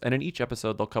sports, and in each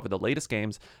episode, they'll cover the latest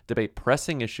games, debate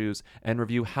pressing issues, and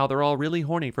review how they're all really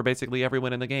horny for basically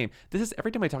everyone in the game. This is, every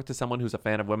time I talk to someone who's a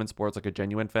fan of women's sports, like a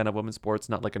genuine fan of women's sports,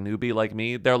 not like a newbie like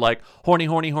me, they're like, horny,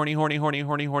 horny, horny, horny, horny,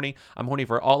 horny, horny. I'm horny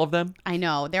for all of them. I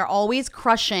know. They're always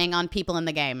crushing on people in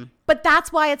the game. But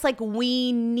that's why it's like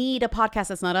we need a podcast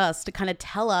that's not us to kind of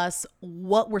tell us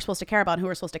what we're supposed to care about, who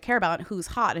we're supposed to care about, who's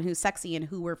hot and who's sexy and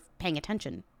who we're paying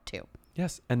attention to.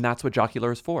 Yes, and that's what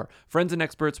Jocular is for. Friends and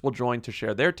experts will join to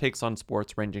share their takes on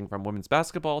sports ranging from women's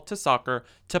basketball to soccer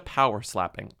to power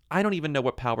slapping. I don't even know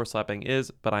what power slapping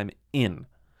is, but I'm in.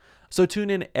 So tune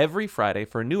in every Friday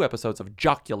for new episodes of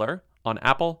Jocular on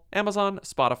Apple, Amazon,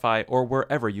 Spotify, or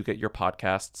wherever you get your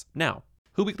podcasts now.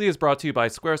 Who Weekly is brought to you by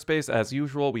Squarespace. As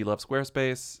usual, we love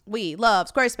Squarespace. We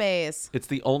love Squarespace. It's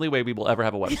the only way we will ever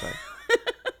have a website.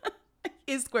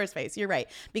 Is Squarespace. You're right.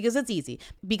 Because it's easy.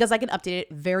 Because I can update it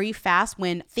very fast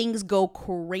when things go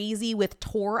crazy with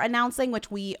tour announcing, which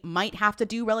we might have to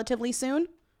do relatively soon.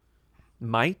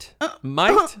 Might?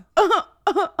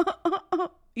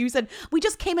 You said, we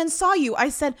just came and saw you. I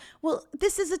said, well,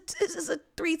 this is a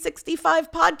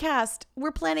 365 podcast.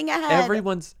 We're planning ahead.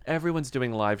 Everyone's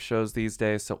doing live shows these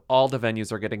days, so all the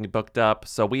venues are getting booked up.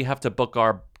 So we have to book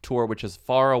our tour, which is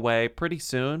far away, pretty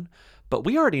soon. But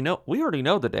we already know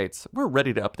the dates. We're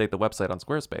ready to update the website on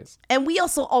Squarespace. And we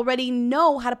also already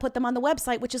know how to put them on the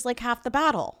website, which is like half the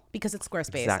battle because it's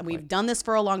Squarespace. Exactly. And we've done this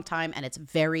for a long time, and it's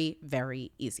very,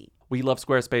 very easy. We love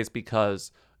Squarespace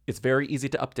because it's very easy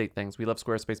to update things. We love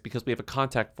Squarespace because we have a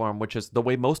contact form, which is the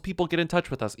way most people get in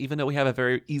touch with us. Even though we have a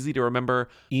very easy to remember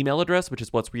email address, which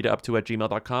is what's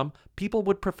readupto@gmail.com, people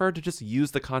would prefer to just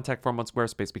use the contact form on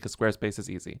Squarespace because Squarespace is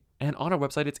easy. And on our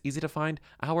website, it's easy to find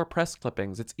our press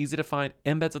clippings. It's easy to find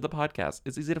embeds of the podcast.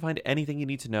 It's easy to find anything you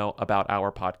need to know about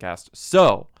our podcast.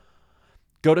 So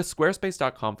go to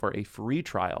squarespace.com for a free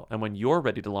trial. And when you're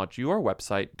ready to launch your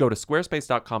website, go to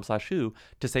squarespace.com/who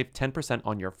to save 10%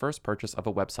 on your first purchase of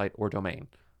a website or domain.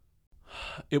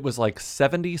 It was like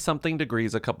 70-something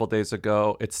degrees a couple days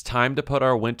ago. It's time to put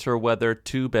our winter weather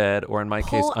to bed, or in my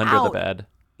case, under the bed.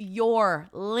 Your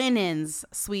linens,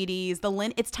 sweeties.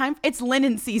 It's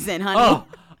linen season, honey.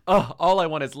 Oh, all I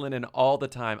want is linen all the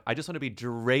time. I just want to be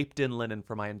draped in linen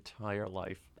for my entire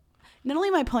life. Not only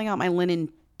am I pulling out my linen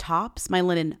tops, my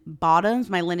linen bottoms,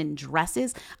 my linen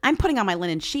dresses, I'm putting on my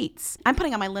linen sheets. I'm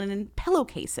putting on my linen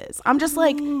pillowcases. I'm just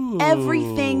like,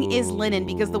 everything is linen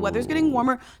because the weather's getting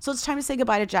warmer. So it's time to say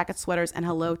goodbye to jackets, sweaters, and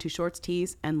hello to shorts,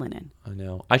 tees, and linen. I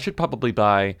know. I should probably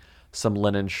buy some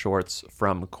linen shorts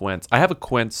from Quince. I have a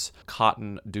Quince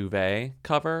cotton duvet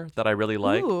cover that I really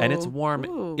like, and it's warm.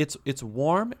 Ooh. It's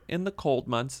warm in the cold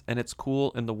months, and it's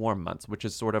cool in the warm months, which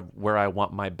is sort of where I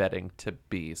want my bedding to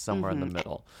be, somewhere in the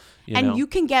middle. You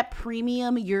can get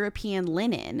premium European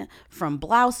linen from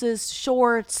blouses,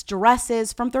 shorts,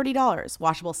 dresses from $30,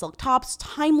 washable silk tops,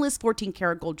 timeless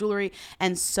 14-karat gold jewelry,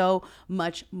 and so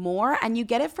much more. And you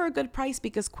get it for a good price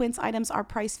because Quince items are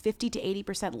priced 50 to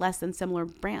 80% less than similar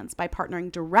brands. By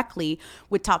partnering directly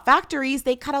with top factories,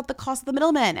 they cut out the cost of the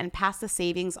middlemen and pass the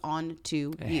savings on to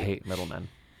you. I hate middlemen.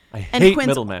 And Quince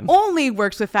middlemen. only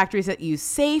works with factories that use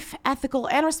safe, ethical,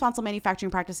 and responsible manufacturing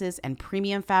practices and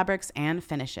premium fabrics and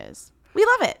finishes. We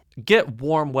love it. Get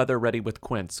warm weather ready with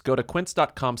Quince. Go to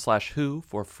quince.com/who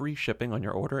for free shipping on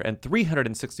your order and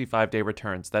 365-day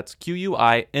returns. That's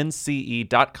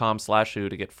QUINCE.com/who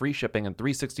to get free shipping and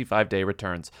 365-day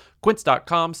returns.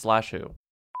 Quince.com/who.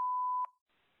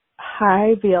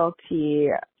 Hi,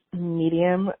 BLT.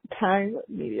 Medium time.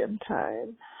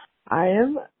 I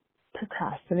am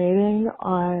procrastinating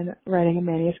on writing a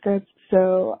manuscript,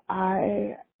 so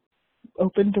I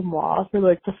opened Demois for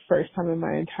like the first time in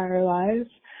my entire life,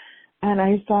 and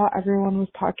I saw everyone was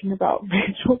talking about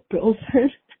Rachel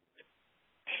Bilson.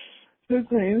 Who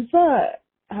claims that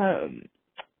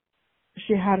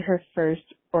she had her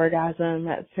first orgasm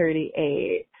at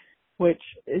 38, which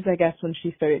is, I guess, when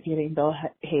she started dating Bill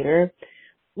Hader,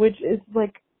 which is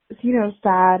like,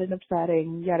 sad and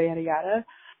upsetting, yada, yada, yada.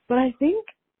 But I think,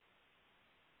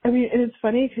 and it's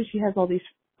funny because she has all these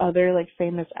other like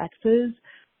famous exes,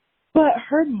 but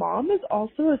her mom is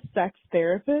also a sex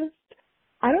therapist.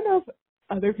 I don't know if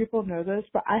other people know this,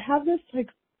 but I have this like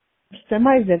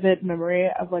semi-vivid memory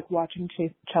of like watching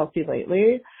Chelsea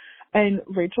Lately and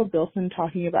Rachel Bilson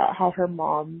talking about how her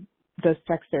mom does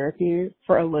sex therapy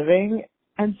for a living.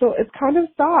 And so it's kind of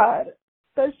sad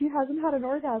that she hasn't had an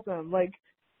orgasm. Like,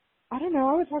 I don't know.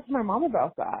 I would talk to my mom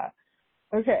about that.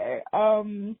 Okay.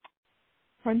 Crunch,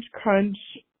 crunch.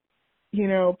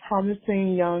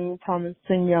 Promising young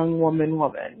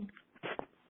woman.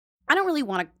 I don't really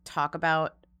want to talk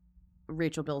about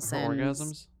Rachel Bilson.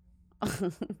 Orgasms?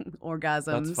 Orgasms.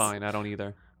 That's fine. I don't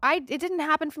either. It didn't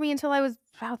happen for me until I was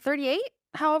about 38.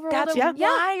 However, That's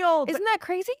wild. Isn't that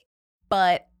crazy?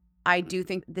 But I do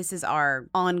think this is our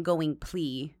ongoing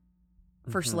plea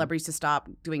for celebrities to stop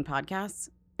doing podcasts.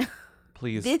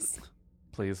 Please.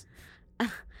 Please.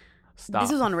 Stop.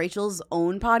 This was on Rachel's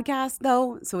own podcast,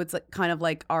 though, so it's like kind of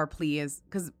like our plea is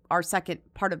because our second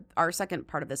part of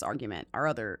this argument, our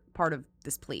other part of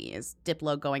this plea is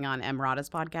Diplo going on Emrata's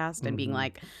podcast and being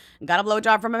like, "Got a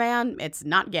blowjob from a man? It's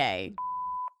not gay."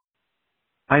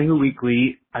 Hi, Who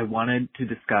Weekly. I wanted to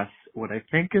discuss what I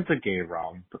think is a gay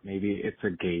wrong, but maybe it's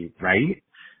a gay right.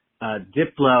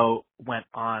 Diplo went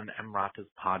on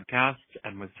Emrata's podcast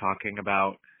and was talking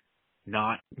about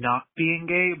not being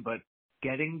gay, but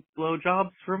getting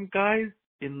blowjobs from guys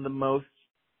in the most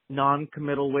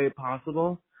non-committal way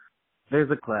possible. There's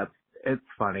a clip. It's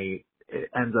funny. It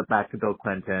ends up back to Bill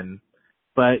Clinton.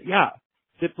 But yeah,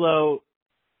 Diplo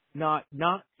not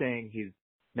saying he's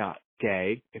not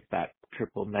gay, if that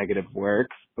triple negative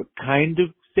works, but kind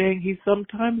of saying he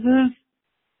sometimes is.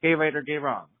 Gay right or gay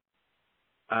wrong?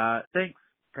 Thanks.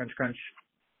 Crunch, crunch.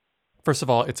 First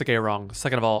of all, it's a gay wrong.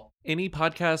 Second of all, any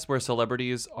podcast where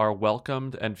celebrities are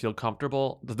welcomed and feel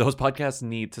comfortable, those podcasts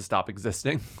need to stop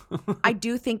existing. I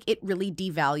do think it really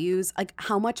devalues, like,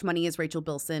 how much money is Rachel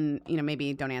Bilson,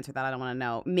 maybe don't answer that, I don't want to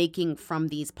know, making from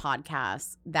these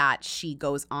podcasts that she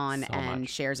goes on and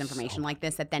shares information like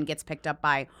this that then gets picked up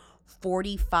by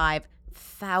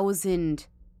 45,000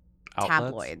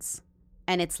 tabloids.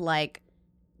 And it's like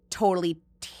totally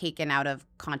taken out of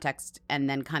context and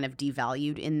then kind of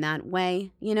devalued in that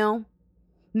way,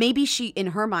 Maybe she, in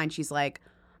her mind, she's like,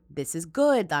 this is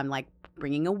good. I'm like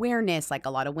bringing awareness. Like, a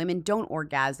lot of women don't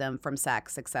orgasm from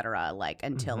sex, etc. Like,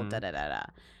 until da-da-da-da.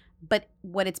 But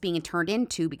what it's being turned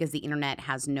into, because the internet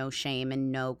has no shame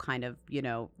and no kind of,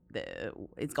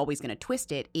 it's always going to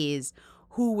twist it, is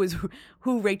who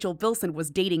Rachel Bilson was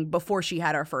dating before she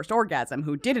had her first orgasm,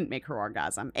 who didn't make her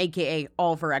orgasm, a.k.a.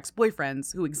 all of her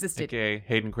ex-boyfriends who existed. A.k.a.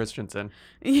 Hayden Christensen.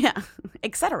 Yeah,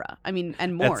 etc.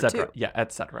 and more, too. Yeah,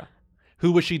 etc.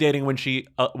 Who was she dating when she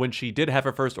did have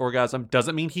her first orgasm?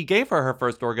 Doesn't mean he gave her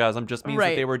first orgasm, just means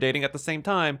that they were dating at the same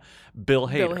time. Bill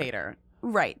Hader.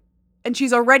 Right. And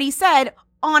she's already said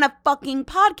on a fucking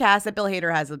podcast that Bill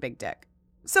Hader has a big dick.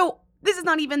 So this is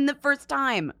not even the first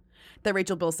time that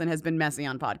Rachel Bilson has been messy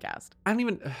on podcast. I don't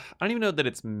even know that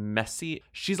it's messy.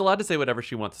 She's allowed to say whatever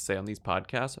she wants to say on these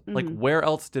podcasts. Like, where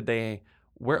else did these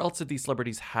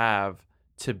celebrities have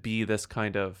to be this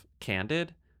kind of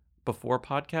candid? before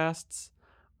podcasts.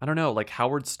 I don't know, like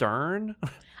Howard Stern.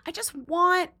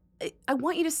 I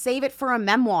want you to save it for a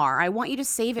memoir. I want you to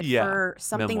save it for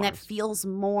something that memoirs. feels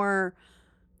more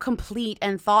complete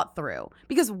and thought through.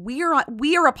 Because we are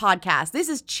a podcast. This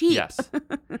is cheap. Yes.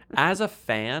 As a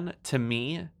fan, to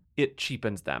me, it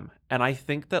cheapens them. And I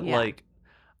think that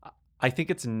I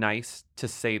think it's nice to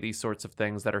say these sorts of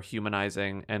things that are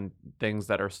humanizing and things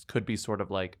that could be sort of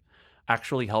like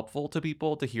actually helpful to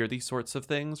people, to hear these sorts of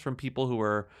things from people who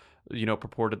are,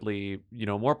 purportedly,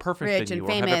 more perfect Rich than and you,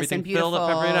 or have famous everything and filled up,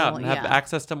 figured out, and have beautiful,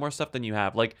 access to more stuff than you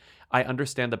have. Like, I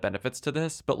understand the benefits to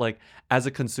this, but like as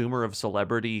a consumer of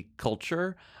celebrity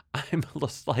culture, I'm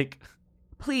just like,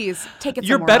 please take it.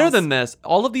 You're somewhere better else. than this.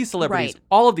 All of these celebrities,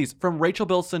 all of these, from Rachel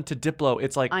Bilson to Diplo,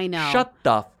 it's like, I know. Shut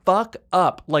the fuck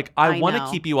up. Like, I want to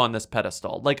know. keep you on this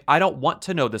pedestal. Like, I don't want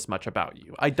to know this much about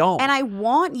you. I don't. And I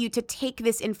want you to take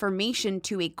this information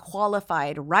to a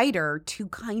qualified writer to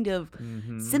kind of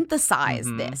synthesize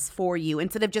this for you,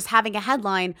 instead of just having a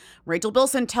headline, Rachel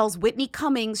Bilson tells Whitney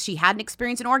Cummings she hadn't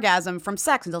experienced an orgasm from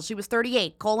sex until she was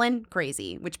 38,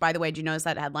 crazy. Which, by the way, did you notice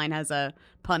that headline has a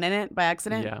pun in it by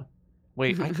accident? Yeah.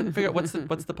 Wait, I couldn't figure out what's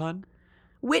the pun?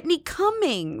 Whitney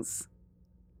Cummings.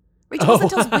 Rachel Bilson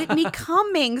tells Whitney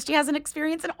Cummings she hasn't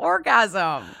experienced an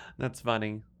orgasm. That's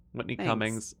funny. Whitney Thanks.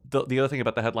 Cummings. The other thing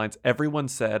about the headlines, everyone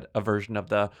said a version of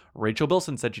the Rachel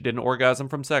Bilson said she did an orgasm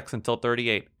from sex until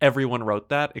 38. Everyone wrote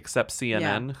that except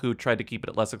CNN, who tried to keep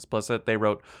it less explicit. They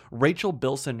wrote, Rachel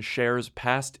Bilson shares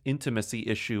past intimacy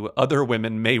issue other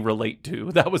women may relate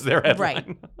to. That was their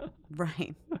headline.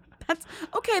 Right. That's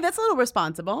okay. That's a little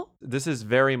responsible. This is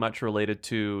very much related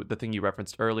to the thing you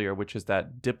referenced earlier, which is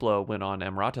that Diplo went on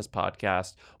Emrata's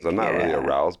podcast. I'm not really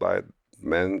aroused by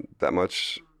men that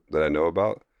much that I know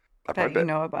about.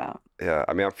 Know about. Yeah,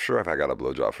 I mean, I'm sure if I got a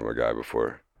blowjob from a guy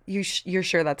before. You're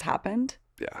sure that's happened?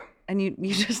 Yeah. And you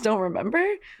just don't remember?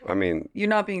 I mean,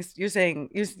 you're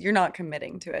saying you're not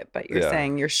committing to it, but you're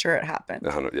saying you're sure it happened.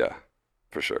 Yeah,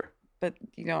 for sure. But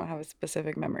you don't have a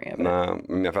specific memory of it. Nah,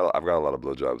 I mean, I've got a lot of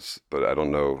blowjobs, but I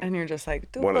don't know. And you're just like,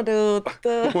 one of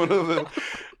them.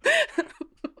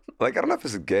 Like, I don't know if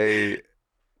it's gay,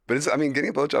 but getting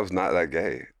a blowjob is not that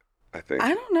gay, I think.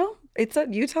 I don't know.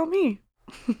 You tell me.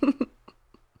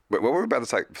 Wait, what were we about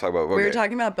to talk about? We were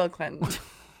talking about Bill Clinton.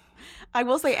 I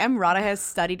will say Emrata has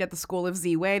studied at the School of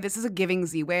Z-Way. This is a giving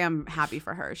Z-Way. I'm happy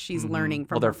for her. She's learning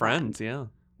from they're her friend. friends, yeah.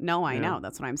 No, I know.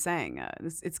 That's what I'm saying.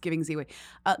 It's giving Z-Way.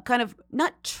 Kind of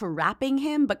not trapping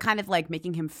him, but kind of like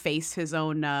making him face his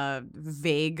own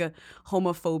vague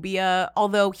homophobia.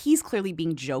 Although he's clearly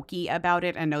being jokey about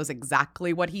it and knows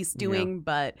exactly what he's doing. Yeah.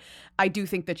 But I do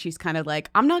think that she's kind of like,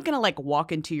 I'm not going to like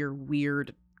walk into your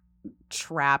weird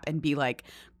trap and be like,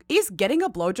 is getting a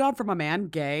blowjob from a man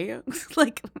gay?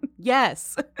 Like,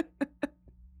 yes.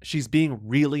 She's being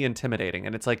really intimidating,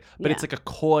 and it's like, but it's like a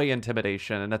coy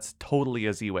intimidation, and that's totally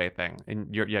a Z-Way thing. And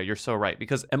you're so right,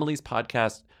 because Emily's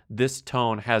podcast, this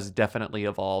tone has definitely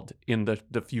evolved in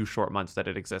the few short months that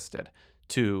it existed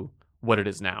to what it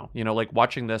is now. Like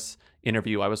watching this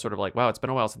interview, I was sort of like, wow, it's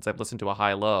been a while since I've listened to a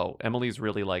high-low. Emily's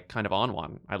really like kind of on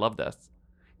one. I love this.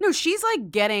 No, she's like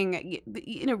getting,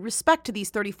 respect to these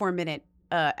 34-minute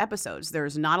episodes.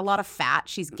 There's not a lot of fat.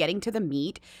 She's getting to the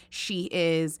meat. She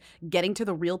is getting to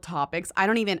the real topics. I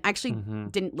don't even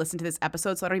didn't listen to this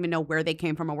episode, so I don't even know where they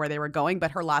came from or where they were going.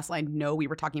 But her last line, "No, we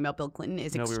were talking about Bill Clinton,"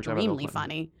 is extremely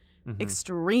funny.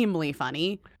 Extremely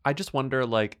funny. I just wonder,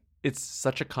 like, it's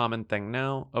such a common thing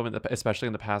now, especially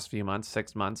in the past few months,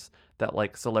 6 months, that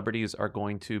like celebrities are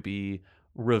going to be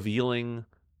revealing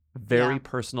very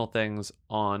personal things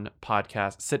on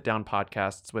podcasts, sit-down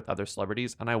podcasts with other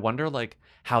celebrities. And I wonder, like,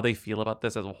 how they feel about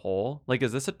this as a whole. Like,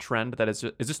 is this a trend that is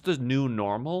this the new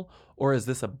normal, or is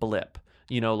this a blip?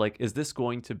 Like, is this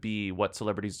going to be what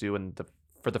celebrities do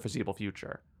for the foreseeable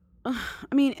future? I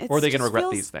mean, or are they going to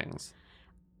regret these things?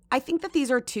 I think that these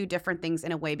are two different things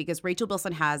in a way, because Rachel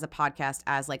Bilson has a podcast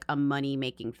as like a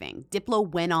money-making thing. Diplo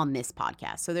went on this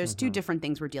podcast. So there's two different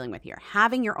things we're dealing with here.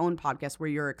 Having your own podcast where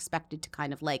you're expected to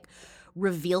kind of like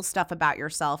reveal stuff about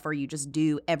yourself, or you just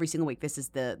do every single week. This is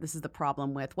the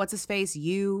problem with what's his face?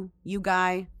 You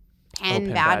guy,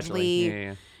 Penn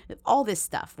Badgley, all this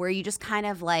stuff where you just kind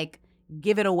of like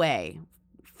give it away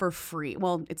for free.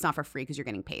 Well, it's not for free because you're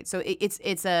getting paid. So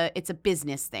it's a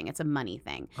business thing. It's a money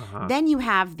thing. Then you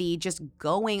have the just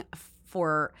going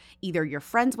for either you're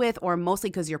friends with, or mostly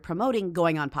because you're promoting,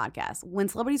 going on podcasts. When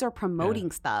celebrities are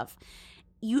promoting stuff,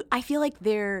 I feel like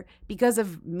because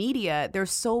of media,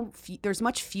 there's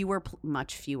much fewer.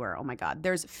 Oh my God,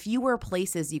 there's fewer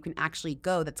places you can actually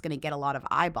go that's going to get a lot of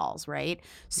eyeballs, right?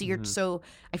 So so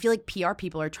I feel like PR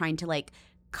people are trying to like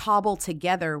cobble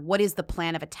together what is the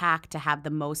plan of attack to have the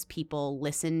most people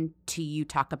listen to you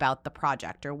talk about the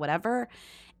project or whatever.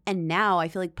 And now I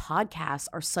feel like podcasts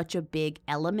are such a big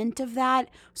element of that.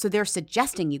 So they're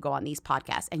suggesting you go on these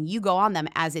podcasts and you go on them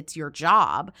as it's your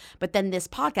job. But then this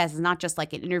podcast is not just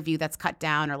like an interview that's cut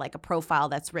down or like a profile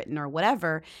that's written or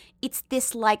whatever. It's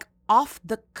this like off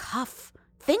the cuff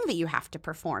thing that you have to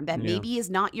perform that maybe is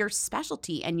not your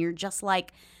specialty. And you're just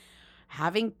like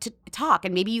having to talk.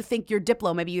 And maybe you think you're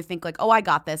Diplo. Maybe you think like, oh, I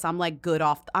got this. I'm like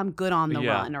I'm good on the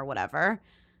run or whatever.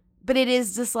 But it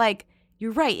is just like,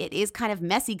 you're right. It is kind of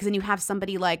messy because then you have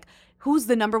somebody like, who's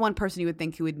the number one person you would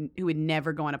think who would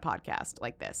never go on a podcast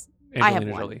like this? Angelina I have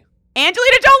one. Jolie.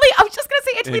 Angelina Jolie. I was just gonna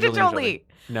say Angelina Jolie.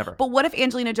 Never. But what if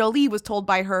Angelina Jolie was told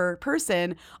by her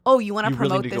person, "Oh, you want to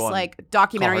promote this like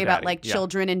documentary about like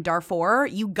children in Darfur?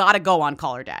 You gotta go on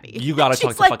Call Her Daddy. You gotta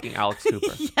talk to fucking Alex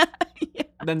Cooper." yeah.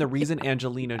 Then the reason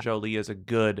Angelina Jolie is a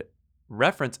good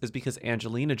reference is because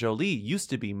Angelina Jolie used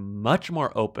to be much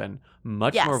more open,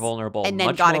 much more vulnerable, and then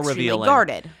much got more extremely revealing.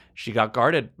 guarded. She got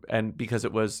guarded, and because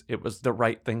it was the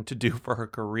right thing to do for her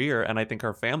career and I think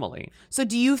her family. So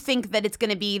do you think that it's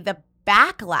going to be the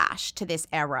backlash to this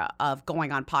era of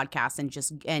going on podcasts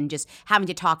and just having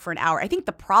to talk for an hour? I think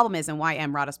the problem is, and why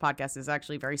Emrata's podcast is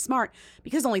actually very smart,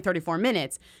 because it's only 34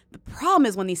 minutes. The problem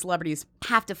is when these celebrities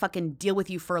have to fucking deal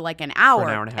with you for like an hour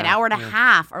and a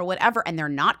half or whatever, and they're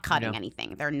not cutting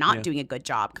anything. They're not doing a good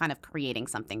job kind of creating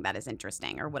something that is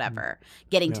interesting or whatever,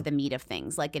 getting to the meat of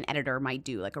things like an editor might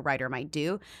do, like a writer might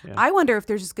do. I wonder if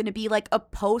there's just going to be like a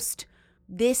post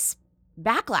this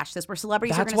backlash, this where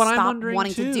celebrities are going to stop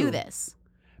wanting to do this.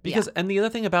 Because, and the other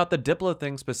thing about the Diplo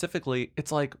thing specifically,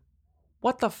 it's like,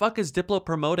 what the fuck is Diplo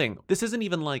promoting? This isn't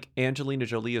even like Angelina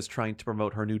Jolie is trying to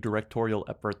promote her new directorial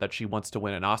effort that she wants to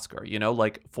win an Oscar,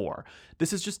 for.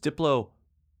 This is just Diplo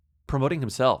promoting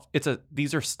himself.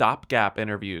 These are stopgap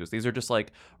interviews. These are just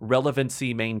like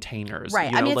relevancy maintainers. Right.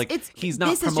 He's not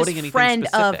this promoting is just anything friend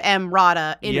specific. of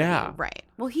Emrata interview. Yeah. Right.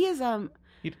 Well, he is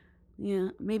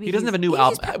maybe he doesn't have a new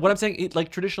album. What I'm saying,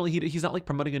 traditionally, he's not like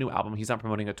promoting a new album. He's not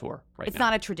promoting a tour right now. It's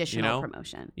not a traditional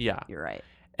promotion. Yeah, you're right.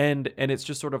 And it's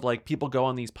just sort of like people go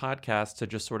on these podcasts to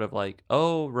just sort of like,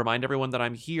 oh, remind everyone that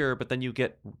I'm here, but then you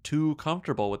get too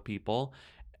comfortable with people.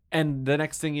 And the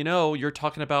next thing you know, you're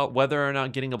talking about whether or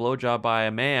not getting a blowjob by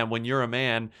a man when you're a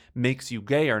man makes you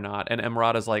gay or not. And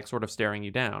Emrata's like sort of staring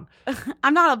you down.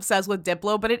 I'm not obsessed with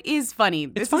Diplo, but it is funny.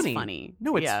 This is funny.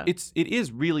 No, it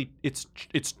is really, it's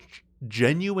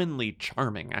genuinely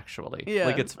charming, actually. Yeah,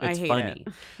 like it's funny.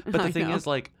 But the thing is,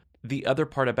 like, the other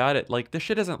part about it, like, this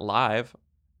shit isn't live.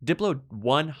 Diplo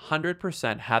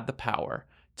 100% had the power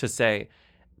to say,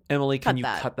 Emily, can you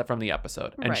cut that from the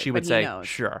episode? And she would say,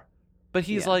 sure. But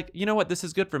he's like, you know what? This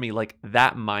is good for me. Like,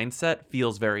 that mindset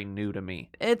feels very new to me.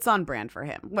 It's on brand for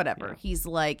him. Whatever. Yeah. He's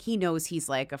like, he knows he's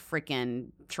like a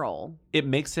freaking troll. It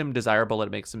makes him desirable. It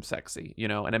makes him sexy,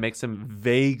 and it makes him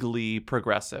vaguely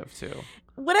progressive too.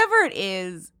 Whatever it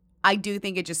is, I do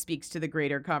think it just speaks to the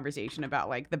greater conversation about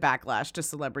like the backlash to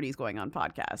celebrities going on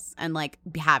podcasts and like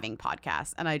having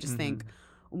podcasts. And I just think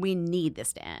we need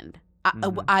this to end.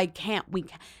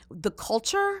 The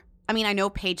culture. I mean, I know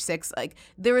Page Six, like,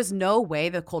 there is no way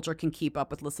the culture can keep up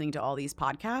with listening to all these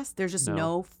podcasts. There's just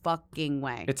no fucking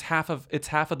way. It's half of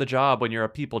the job when you're a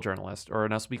People journalist or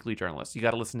an Us Weekly journalist. You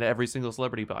got to listen to every single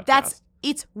celebrity podcast.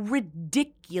 It's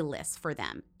ridiculous for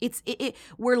them.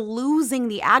 We're losing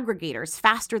the aggregators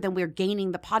faster than we're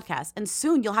gaining the podcast. And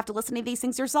soon you'll have to listen to these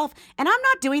things yourself. And I'm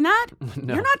not doing that.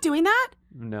 No. You're not doing that.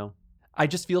 No. I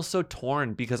just feel so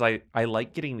torn because I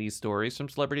like getting these stories from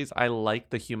celebrities. I like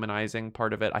the humanizing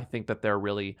part of it. I think that they're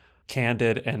really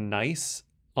candid and nice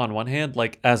on one hand.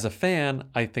 Like, as a fan,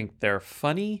 I think they're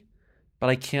funny, but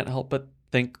I can't help but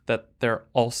think that they're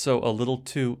also a little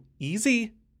too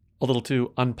easy, a little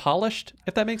too unpolished,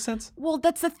 if that makes sense. Well,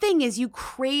 that's the thing is you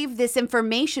crave this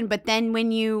information, but then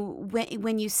when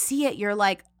you see it, you're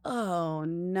like, oh,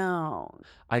 no.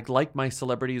 I like my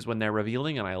celebrities when they're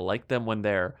revealing, and I like them when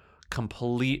they're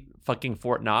complete fucking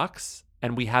Fort Knox,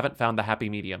 and we haven't found the happy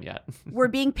medium yet. We're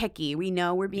being picky. We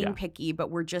know we're being picky, but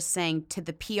we're just saying to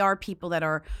the PR people that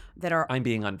are I'm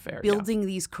being unfair. Building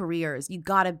these careers, you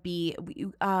gotta be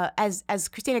as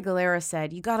Christina Aguilera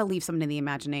said, you gotta leave something to the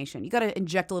imagination. You gotta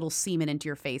inject a little semen into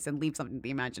your face and leave something to the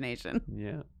imagination.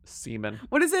 Yeah, semen.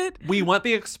 What is it? We want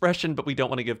the expression, but we don't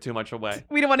want to give too much away.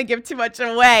 We don't want to give too much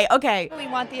away. Okay. We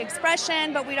want the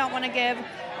expression, but we don't want to give,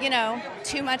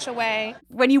 too much away.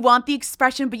 When you want the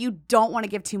expression, but you don't want to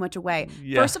give too much away.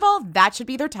 Yeah. First of all, that should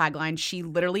be their tagline. She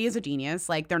literally is a genius.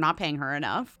 Like, they're not paying her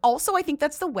enough. Also, I think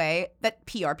that's the way that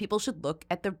PR people should look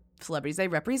at the celebrities they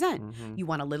represent. You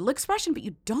want a little expression, but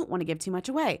you don't want to give too much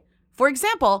away. For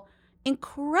example,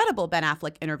 incredible Ben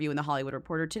Affleck interview in The Hollywood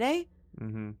Reporter today.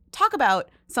 Mm-hmm. Talk about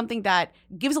something that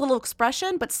gives a little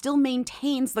expression but still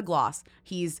maintains the gloss.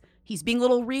 He's being a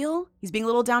little real. He's being a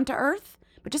little down to earth.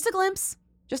 But just a glimpse.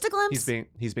 Just a glimpse.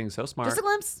 He's being so smart. Just a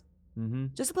glimpse. Mm-hmm.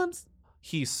 Just a glimpse.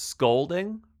 He's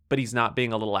scolding, but he's not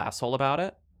being a little asshole about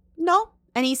it. No.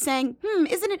 And he's saying,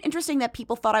 isn't it interesting that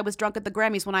people thought I was drunk at the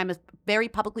Grammys when I'm a very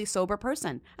publicly sober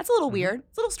person? That's a little weird.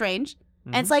 It's a little strange.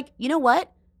 And it's like, you know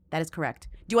what? That is correct.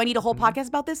 Do I need a whole podcast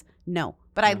about this? No.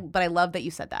 But I love that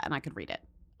you said that and I could read it.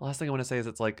 The last thing I want to say is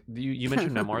it's like, you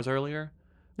mentioned memoirs earlier.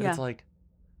 And Yeah. it's like,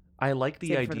 I like the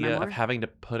Save it for the idea memoir? of having to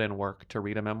put in work to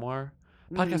read a memoir.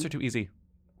 Podcasts are too easy.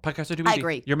 Podcasts are too I easy.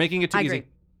 agree. You're making it too I easy. agree.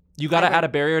 You got to agree. add a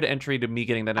barrier to entry to me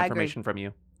getting that I agree. information from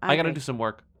you. I I got to agree. do some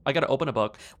work. I got to open a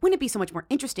book. Wouldn't it be so much more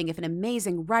interesting if an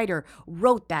amazing writer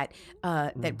wrote that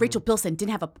that Rachel Bilson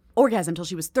didn't have an orgasm until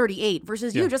she was 38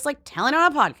 versus you Yeah. just like telling it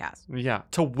on a podcast? Yeah,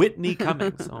 to Whitney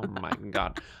Cummings. Oh my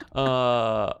God.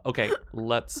 Okay,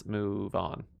 let's move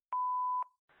on.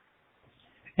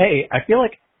 Hey, I feel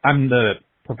like I'm the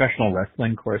professional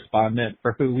wrestling correspondent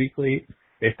for Who Weekly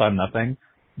based on nothing,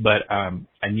 but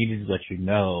I needed to let you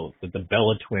know that the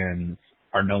Bella Twins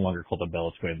are no longer called the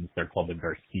Bella Twins. They're called the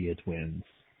Garcia Twins.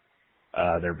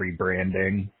 They're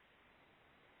rebranding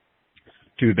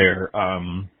to their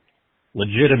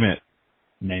legitimate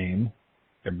name,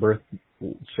 their birth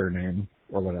surname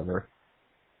or whatever.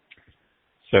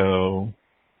 So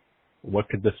what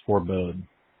could this forebode?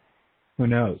 Who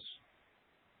knows?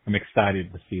 I'm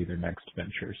excited to see their next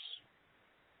ventures.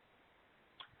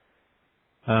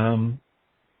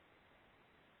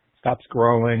 Stops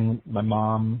growing. My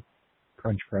mom.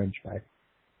 Crunch, crunch. Bye.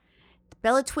 The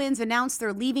Bella Twins announced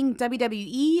they're leaving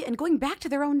WWE and going back to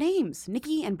their own names,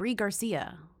 Nikki and Brie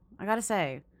Garcia. I gotta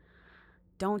say,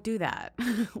 don't do that.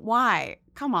 Why?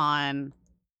 Come on.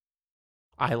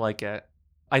 I like it.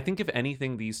 I think if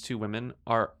anything, these two women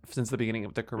are, since the beginning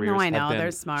of their careers, I know, have been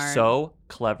they're smart. so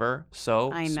clever, so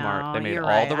I smart. know, They made you're all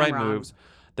right, the I'm right wrong. moves.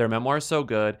 Their memoir is so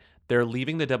good. They're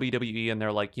leaving the WWE and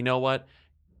they're like, you know what?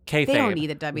 Kayfabe. They don't need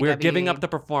the WWE. We're giving up the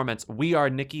performance. We are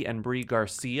Nikki and Brie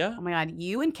Garcia. Oh my God,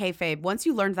 you and kayfabe, once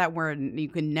you learned that word, you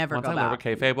can never Once go I learned back.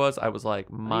 what kayfabe was, I was like,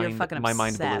 You're my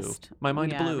mind blew. obsessed. My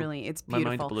mind Yeah, blew. really, it's My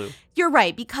beautiful. mind blew. You're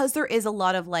right, because there is a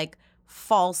lot of like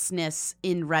falseness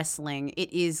in wrestling.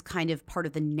 It is kind of part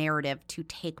of the narrative to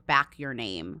take back your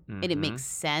name, and it Mhm. makes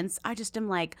sense. I just am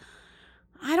like,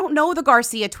 I don't know the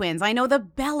Garcia twins. I know the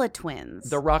Bella twins.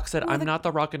 The Rock said, I'm not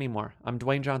The Rock anymore. I'm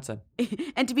Dwayne Johnson.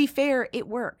 And to be fair, it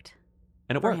worked.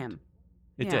 And it for worked. him.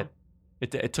 It Yeah. did.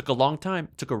 It did. It took a long time.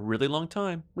 It took a really long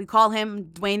time. We call him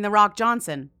Dwayne The Rock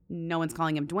Johnson. No one's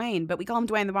calling him Dwayne, but we call him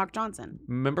Dwayne The Rock Johnson.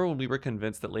 Remember when we were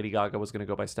convinced that Lady Gaga was going to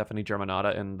go by Stephanie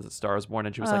Germanotta in The Star is Born,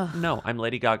 and she was Ugh. like, "No, I'm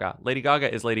Lady Gaga. Lady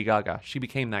Gaga is Lady Gaga. She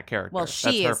became that character. Well, That's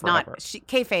she her is forever." not.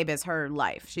 Kayfabe is her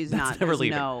life. She's That's not. never there's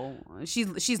leaving. No,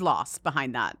 she's lost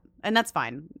behind that, and that's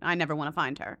fine. I never want to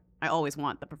find her. I always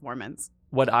want the performance.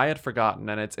 What I had forgotten,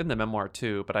 and it's in the memoir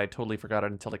too, but I totally forgot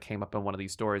it until it came up in one of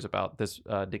these stories about this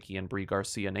Nikki and Brie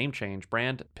Garcia name change,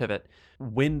 brand pivot.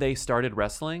 When they started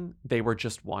wrestling, they were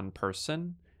just one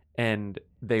person. And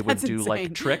they would That's do like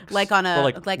insane. tricks. Like on a- Or,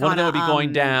 like one on of them a, would be going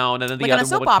um, down, and then the like on a other one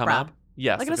soap would come opera. up.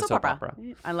 Yes, Like in a soap opera.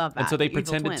 I love that. And so they Evil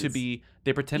pretended to twins. be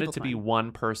Evil to be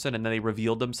one person, and then they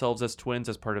revealed themselves as twins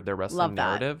as part of their wrestling Love that.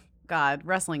 narrative. God,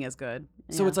 wrestling is good.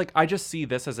 So Yeah. it's like I just see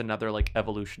this as another like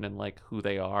evolution in like who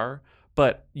they are.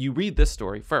 But you read this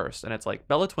story first, and it's like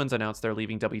Bella Twins announced they're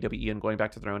leaving WWE and going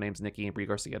back to their own names, Nikki and Brie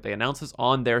Garcia. They announced this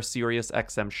on their Sirius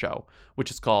XM show, which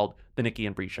is called the Nikki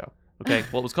and Brie Show. Okay,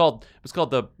 well it was called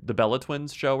the Bella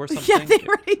Twins Show or something. Yeah, they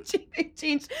already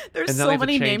changed. There's And now so they have to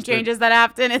many name change their- changes that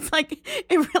happen. It's like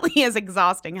it really is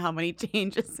exhausting how many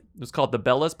changes. It was called the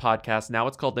Bella's Podcast. Now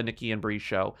it's called the Nikki and Brie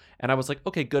Show. And I was like,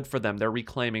 okay, good for them. They're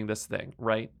reclaiming this thing,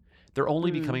 right? They're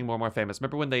only becoming more and more famous.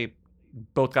 Remember when they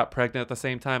both got pregnant at the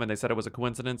same time and they said it was a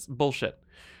coincidence? Bullshit.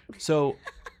 So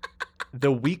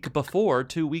the week before,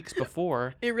 2 weeks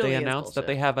before, It really they is announced that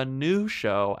they bullshit. have a new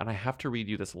show. And I have to read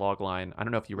you this log line. I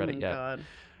don't know if you read it yet. God.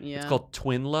 Yeah. It's called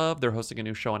Twin Love. They're hosting a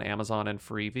new show on Amazon and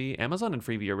Freevee. Amazon and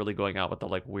Freevee are really going out with the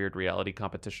like weird reality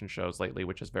competition shows lately,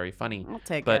 which is very funny. I'll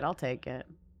take But it. I'll take it.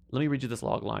 let me read you this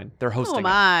log line. They're Who hosting am it.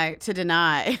 I to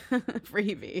deny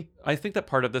freebie? I think that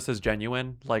part of this is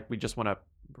genuine. Like, we just want to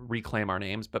reclaim our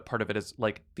names, but part of it is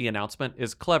like the announcement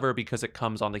is clever because it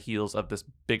comes on the heels of this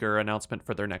bigger announcement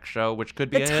for their next show, which could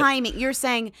be The a hit. timing. You're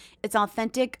saying it's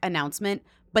authentic announcement,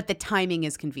 but the timing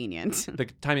is convenient. The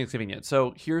timing is convenient.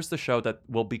 So here's the show that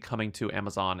will be coming to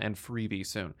Amazon and Freevee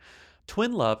soon.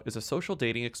 Twin Love is a social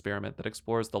dating experiment that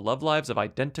explores the love lives of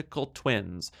identical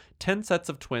twins. 10 sets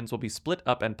of twins will be split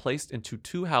up and placed into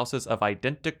 2 houses of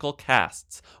identical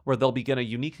casts, where they'll begin a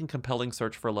unique and compelling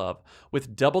search for love.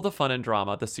 With double the fun and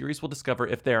drama, the series will discover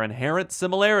if their inherent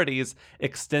similarities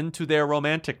extend to their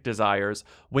romantic desires.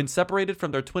 When separated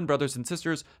from their twin brothers and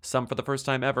sisters, some for the first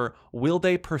time ever, will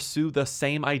they pursue the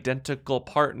same identical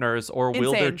partners, or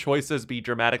will their Insane. choices be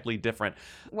dramatically different?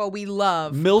 Well, we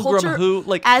love Milgram, culture, who,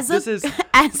 like, this is...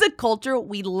 As a culture,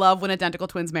 we love when identical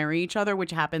twins marry each other, which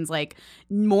happens, like,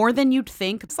 more than you'd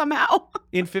think somehow.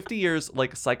 In 50 years,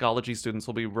 like, psychology students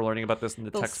will be learning about this in the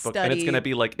They'll textbook, and it's going to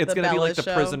be like, the Bella the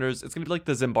show. prisoners, it's going to be like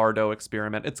the Zimbardo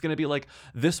experiment. It's going to be like,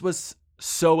 this was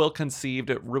so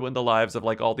ill-conceived, it ruined the lives of,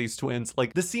 like, all these twins.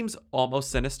 Like, this seems almost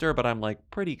sinister, but I'm, like,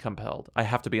 pretty compelled. I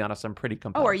have to be honest, I'm pretty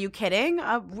compelled. Oh, are you kidding?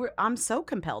 I'm so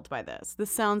compelled by this. This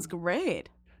sounds great.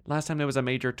 Last time there was a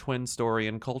major twin story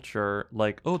in culture,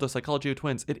 like, oh, the psychology of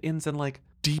twins, it ends in, like,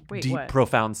 deep, what?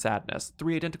 profound sadness.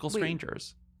 3 identical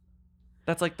strangers.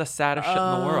 That's, like, the saddest shit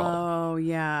in the world. Oh,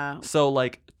 yeah. So,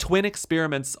 like, twin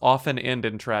experiments often end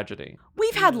in tragedy.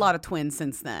 We've had a lot of twins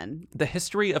since then. The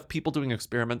history of people doing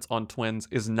experiments on twins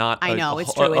is not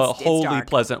it's true. a It's wholly dark.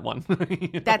 pleasant one. You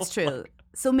know? That's true.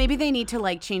 So maybe they need to,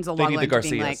 like, change the They log need the line to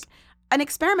being Garcias. like, an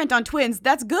experiment on twins,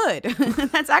 that's good.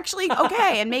 That's actually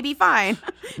okay and maybe fine.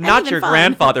 And Not even your fun.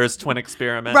 grandfather's twin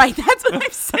experiment. Right, that's what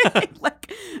I'm saying.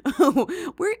 Like,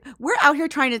 we're out here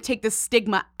trying to take the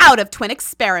stigma out of twin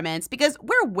experiments because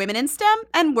we're women in STEM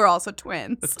and we're also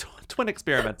twins. Twin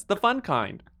experiments, the fun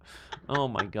kind. Oh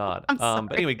my God. I'm sorry.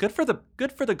 But anyway, good for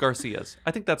the Garcias.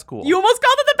 I think that's cool. You almost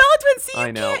called it the Bella twins. See,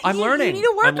 I know. can't- I'm you learning. need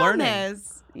to work I'm learning. on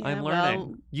this. Yeah, I'm learning.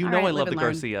 well, You all know right, I love live the and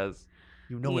learn. Garcias.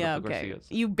 You know I love the okay. Garcias.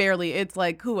 You barely. It's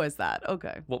like, who was that?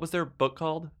 Okay. What was their book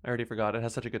called? I already forgot. It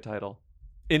has such a good title.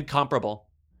 Incomparable.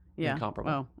 Yeah.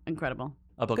 Incomparable. Oh, incredible.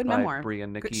 A book Good by memoir. Brie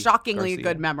and Nikki Shockingly Garcia.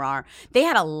 good memoir. They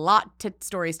had a lot to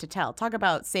stories to tell. Talk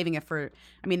about saving it for.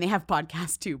 I mean, they have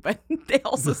podcasts too, but they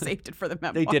also saved it for the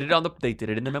memoir. They did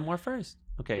it in the memoir first.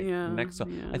 Okay. Yeah, Next.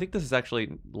 yeah. I think this is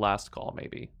actually last call,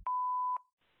 maybe.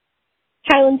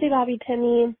 Hi, Lindsay, Bobby,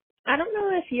 Timmy. I don't know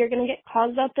if you're going to get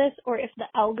calls about this or if the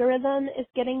algorithm is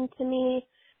getting to me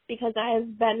because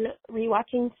I've been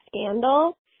rewatching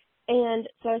Scandal. And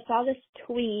so I saw this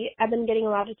tweet. I've been getting a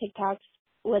lot of TikToks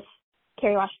with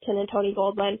Kerry Washington and Tony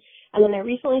Goldwyn. And then I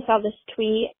recently saw this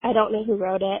tweet, I don't know who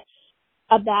wrote it,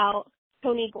 about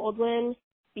Tony Goldwyn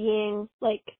being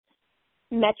like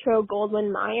Metro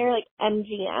Goldwyn Mayer, like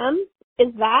MGM.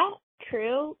 Is that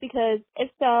true? Because if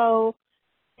so,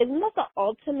 isn't that the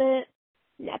ultimate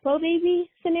Nepo baby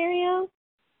scenario?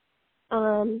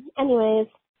 Anyways,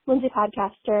 Lindsay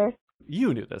podcaster.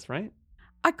 You knew this, right?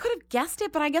 I could have guessed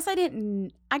it, but I guess I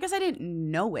didn't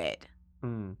know it.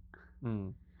 Mm.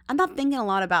 I'm not thinking a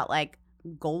lot about like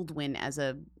Goldwyn as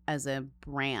a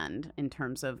brand in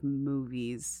terms of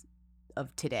movies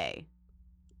of today.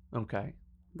 Okay.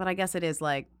 But I guess it is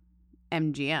like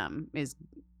MGM is,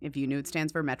 if you knew it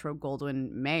stands for Metro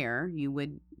Goldwyn Mayer, you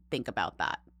would think about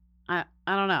that. I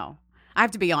don't know. I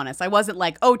have to be honest. I wasn't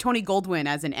like, oh, Tony Goldwyn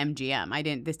as an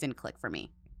MGM. This didn't click for me.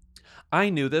 I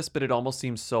knew this, but it almost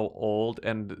seems so old,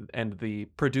 and the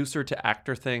producer to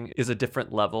actor thing is a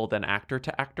different level than actor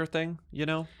to actor thing, you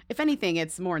know? If anything,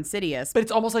 it's more insidious. But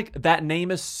it's almost like that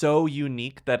name is so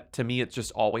unique that to me it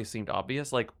just always seemed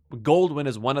obvious. Like Goldwyn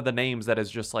is one of the names that is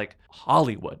just like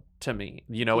Hollywood to me.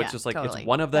 You know, Yeah, it's just like totally. it's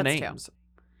one of the That's names. true.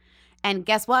 And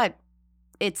guess what?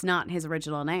 It's not his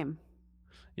original name.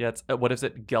 Yeah, it's what is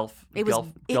it? Gelfiz?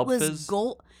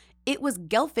 It was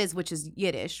Gelfiz, which is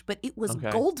Yiddish, but it was Okay.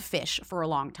 Goldfish for a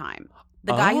long time.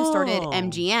 The guy who started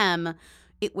MGM,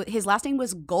 his last name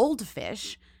was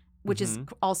Goldfish, which is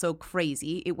also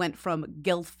crazy. It went from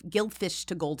Gilfish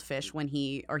to Goldfish when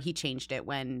he changed it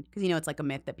because it's like a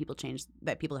myth that people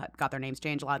got their names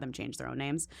changed. A lot of them changed their own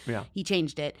names. Yeah. He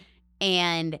changed it.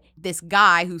 And this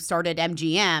guy who started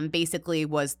MGM basically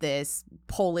was this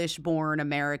Polish-born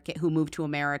American who moved to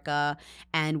America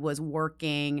and was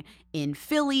working in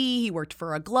Philly. He worked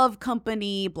for a glove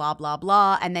company, blah, blah,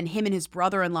 blah. And then him and his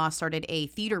brother-in-law started a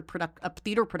theater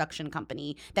production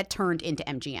company that turned into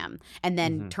MGM and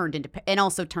then turned into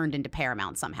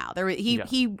Paramount somehow.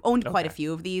 He owned quite a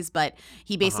few of these, but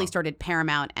he basically started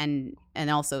Paramount and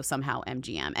also somehow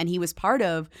MGM. And he was part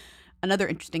of another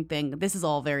interesting thing. This is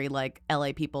all very like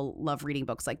LA people love reading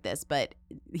books like this, but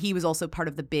he was also part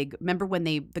of remember when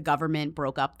the government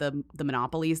broke up the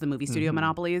monopolies, the movie studio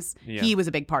monopolies? Yeah. He was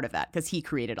a big part of that because he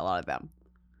created a lot of them.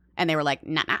 And they were like,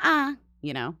 nah,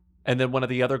 you know? And then one of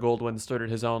the other Goldwyn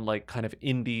started his own like kind of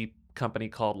indie company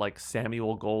called like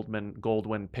Samuel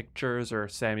Goldwyn Pictures or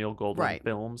Samuel Goldwyn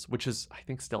Films, which is I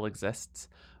think still exists.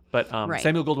 But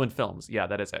Samuel Goldwyn Films, yeah,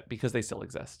 that is it, because they still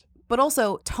exist. But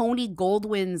also Tony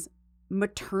Goldwyn's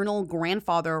maternal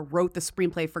grandfather wrote the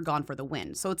screenplay for Gone for the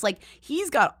Wind. So it's like he's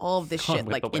got all of this shit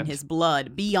like in his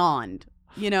blood beyond,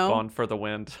 you know? Gone for the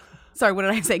Wind. Sorry, what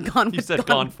did I say? You said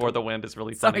Gone for the Wind is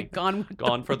really funny. Sorry,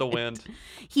 Gone for the Wind.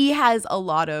 He has a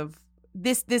lot of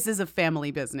this is a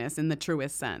family business in the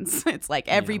truest sense. It's like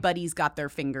everybody's got their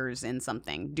fingers in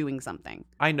something, doing something.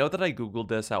 I know that I Googled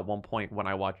this at one point when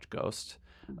I watched Ghost.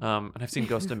 And I've seen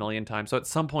Ghost a million times. So at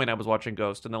some point I was watching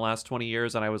Ghost in the last 20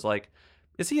 years and I was like,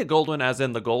 is he a Goldwyn as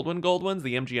in the Goldwyns,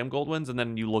 the MGM Goldwyns? And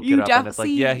then you look it up and it's like,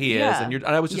 yeah, he is. And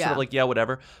I was just sort of like, yeah,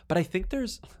 whatever. But I think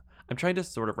I'm trying to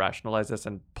sort of rationalize this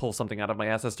and pull something out of my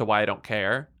ass as to why I don't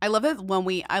care. I love when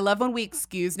we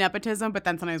excuse nepotism, but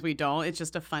then sometimes we don't. It's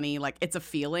just a funny, like, it's a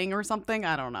feeling or something.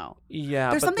 I don't know. Yeah.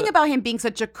 There's something about him being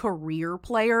such a career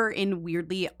player in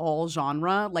weirdly all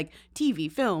genre, like TV,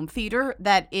 film, theater,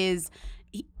 that is...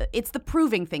 It's the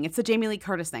proving thing. It's the Jamie Lee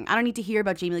Curtis thing. I don't need to hear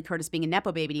about Jamie Lee Curtis being a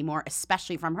Nepo baby anymore,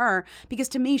 especially from her, because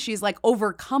to me, she's like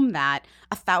overcome that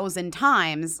 1,000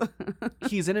 times.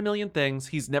 He's in a million things.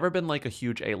 He's never been like a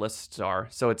huge A-list star,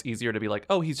 so it's easier to be like,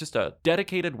 oh, he's just a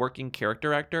dedicated working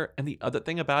character actor. And the other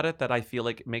thing about it that I feel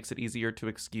like makes it easier to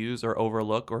excuse or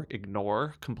overlook or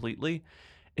ignore completely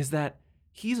is that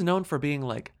he's known for being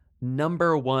like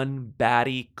 #1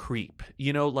 baddie creep.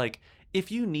 You know, like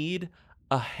if you need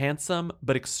a handsome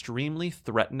but extremely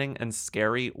threatening and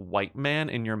scary white man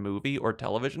in your movie or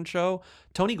television show,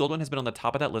 Tony Goldwyn has been on the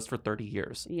top of that list for 30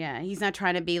 years. Yeah, he's not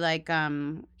trying to be like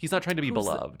he's not trying to be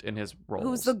beloved in his roles.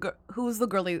 Who's the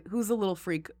girly little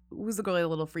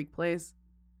freak plays?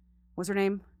 What's her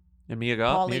name? And Mia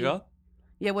Goth?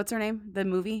 Yeah, what's her name? The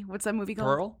movie? What's that movie called?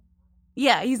 Pearl?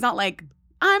 Yeah, he's not like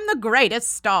I'm the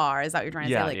greatest star. Is that what you're trying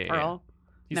to say? Like Pearl?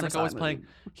 He's Never like saw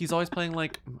always playing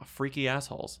like freaky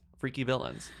assholes. Freaky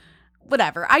villains.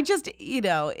 Whatever. I just, in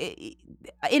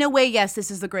a way, yes, this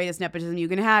is the greatest nepotism you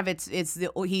can have.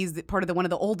 He's part of one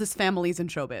of the oldest families in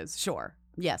showbiz. Sure.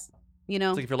 Yes. You know?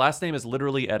 It's like if your last name is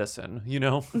literally Edison, you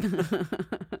know?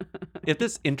 If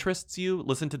this interests you,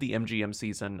 listen to the MGM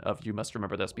season of You Must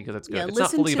Remember This because it's good. Yeah, it's listen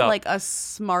not fully to about, like a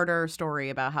smarter story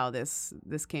about how this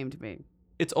came to be.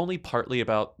 It's only partly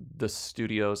about the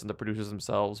studios and the producers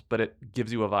themselves, but it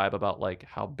gives you a vibe about like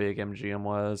how big MGM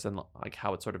was and like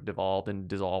how it sort of devolved and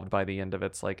dissolved by the end of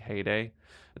its like heyday.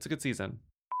 It's a good season.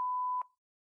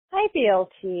 Hi,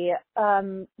 BLT.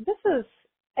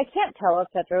 I can't tell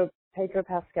if Pedro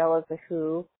Pascal is a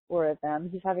who or a them.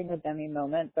 He's having a demi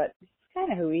moment, but he's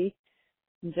kind of hooey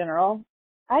in general.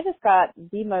 I just got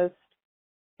the most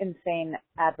insane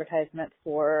advertisement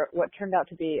for what turned out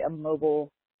to be a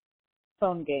mobile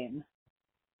phone game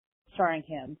starring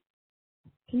him.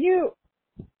 Can you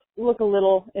look a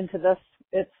little into this?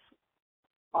 It's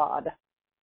odd.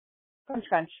 Crunch,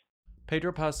 crunch.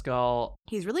 Pedro Pascal.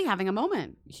 He's really having a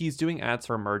moment. He's doing ads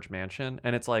for Merge Mansion,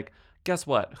 and it's like, guess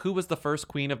what? Who was the first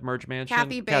queen of Merge Mansion?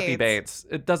 Kathy Bates.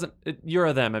 You're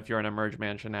a them if you're in a Merge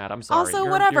Mansion ad. I'm sorry. Also,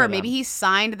 whatever. Maybe he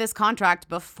signed this contract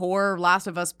before Last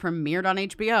of Us premiered on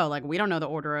HBO. Like, we don't know the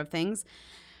order of things.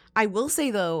 I will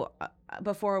say, though,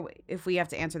 if we have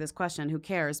to answer this question, who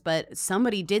cares? But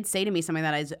somebody did say to me something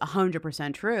that is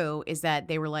 100% true, is that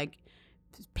they were like,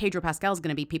 Pedro Pascal is going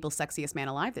to be people's sexiest man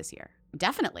alive this year.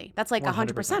 Definitely. That's like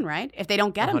 100%, right? If they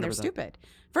don't get him, 100%. They're stupid.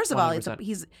 First of all,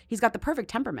 he's got the perfect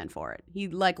temperament for it.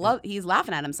 He's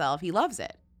laughing at himself. He loves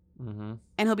it. Mm-hmm.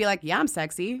 And he'll be like, yeah, I'm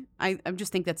sexy. I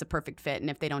just think that's a perfect fit. And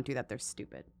if they don't do that, they're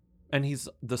stupid. And he's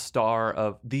the star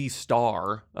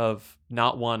of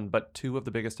not one, but two of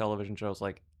the biggest television shows,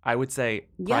 like, I would say,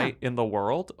 right, in the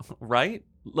world, right?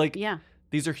 Like, yeah.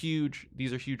 These are huge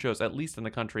shows, at least in the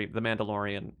country. The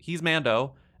Mandalorian, he's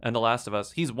Mando, and The Last of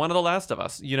Us, he's one of The Last of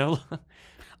Us, you know?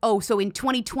 Oh, so in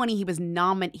 2020, he was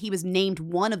named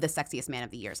one of the sexiest man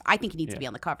of the years. I think he needs to be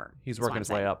on the cover. He's working his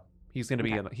way up. He's going to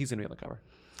be on the cover.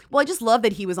 Well, I just love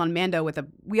that he was on Mando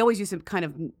we always used to kind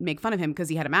of make fun of him because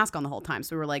he had a mask on the whole time.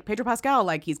 So we were like, Pedro Pascal,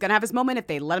 like, he's going to have his moment if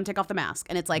they let him take off the mask.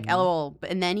 And it's like, LOL.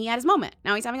 And then he had his moment.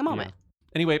 Now he's having a moment. Yeah.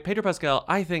 Anyway, Pedro Pascal,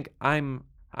 I think I'm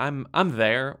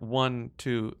there. 1,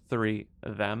 2, 3,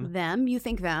 them. Them? You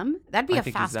think them? That'd be a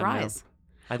fast rise.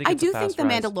 I do think The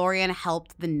Mandalorian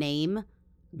helped the name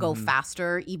go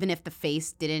faster, even if the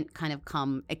face didn't kind of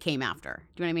come, it came after.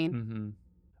 Do you know what I mean? Mm-hmm.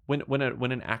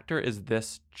 When an actor is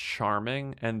this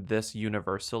charming and this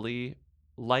universally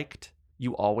liked,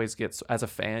 you always get, as a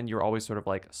fan, you're always sort of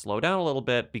like, slow down a little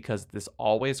bit because this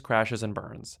always crashes and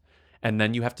burns. And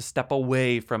then you have to step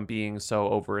away from being so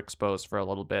overexposed for a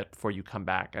little bit before you come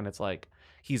back. And it's like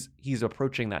he's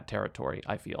approaching that territory,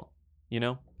 I feel. You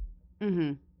know?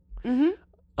 Mm-hmm. Mm-hmm.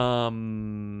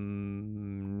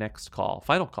 Next call.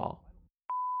 Final call.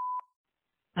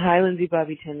 Hi, Lindsay,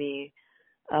 Bobby, Timmy.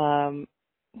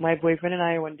 My boyfriend and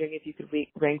I are wondering if you could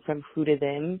rank from who to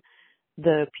them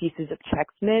the pieces of Chex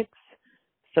Mix.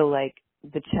 So like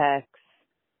the Chex,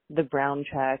 the brown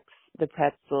Chex, the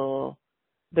pretzel,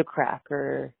 the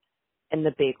cracker, and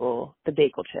the bagel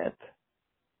chip.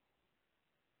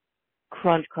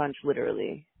 Crunch, crunch,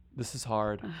 literally. This is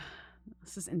hard.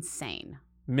 This is insane.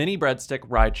 Mini breadstick,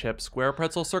 rye chip, square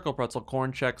pretzel, circle pretzel,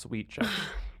 corn Chex, wheat Chex.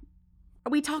 Are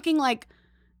we talking like,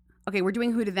 okay, we're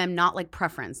doing who to them, not like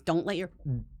preference. Don't let your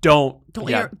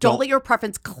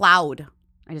preference cloud.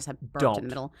 I just had burped in the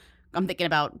middle. I'm thinking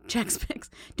about Chex Mix.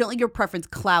 Don't let your preference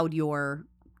cloud your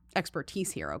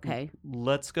expertise here, okay?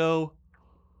 Let's go.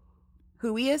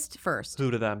 Whoiest first.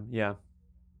 Who to them, yeah.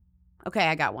 Okay,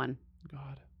 I got one.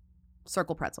 God.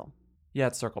 Circle pretzel. Yeah,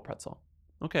 it's circle pretzel.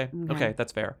 Okay,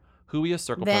 that's fair. Whoiest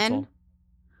circle then, pretzel.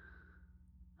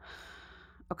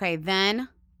 Okay, then.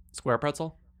 Square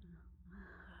pretzel?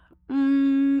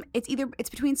 It's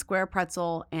between square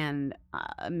pretzel and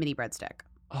a mini breadstick.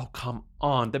 Oh, come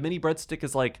on. The mini breadstick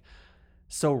is like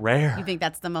so rare. You think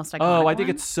that's the most iconic Oh, I think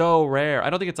one? it's so rare. I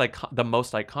don't think it's like the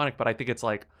most iconic, but I think it's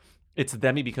like it's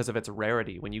themmy because of its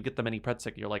rarity. When you get the mini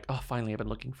breadstick, you're like, oh, finally, I've been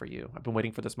looking for you. I've been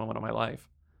waiting for this moment of my life.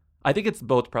 I think it's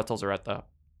both pretzels are at the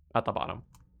bottom.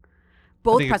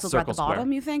 Both pretzels are at the bottom,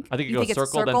 square. you think? I think you it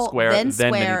goes circle, then square,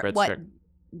 then mini breadstick.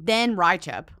 Then rye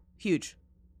chip. Huge.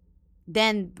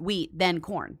 Then wheat, then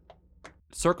corn.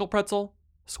 Circle pretzel,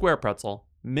 square pretzel,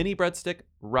 mini breadstick,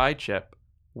 rye chip,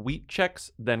 wheat Chex,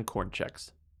 then corn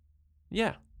Chex.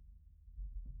 Yeah.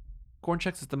 Corn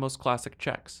Chex is the most classic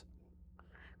Chex.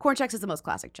 Corn Chex is the most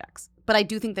classic Chex. But I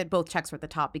do think that both Chex are at the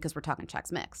top because we're talking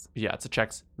Chex Mix. Yeah, it's a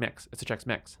Chex Mix. It's a Chex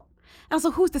Mix. And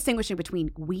also, who's distinguishing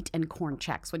between wheat and corn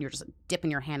Chex when you're just dipping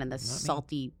your hand in the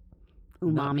salty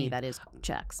umami that is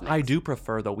Chex Mix? I do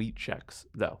prefer the wheat Chex,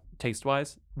 though.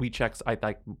 Taste-wise, wheat Chex,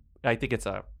 I think it's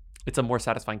a more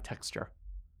satisfying texture.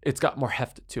 It's got more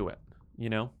heft to it, you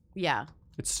know? Yeah.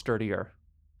 It's sturdier.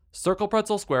 Circle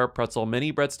pretzel, square pretzel,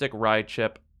 mini breadstick, rye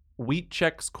chip, wheat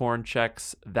Chex, corn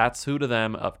Chex. That's who to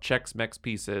them of Chex Mix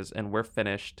pieces, and we're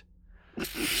finished.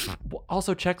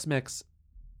 Also, Chex Mix,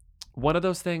 one of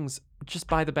those things, just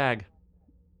buy the bag.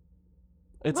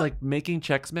 It's like making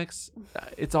Chex Mix.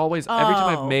 It's always, every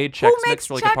time I've made Chex Mix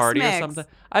for like a party or something,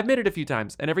 I've made it a few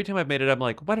times. And every time I've made it, I'm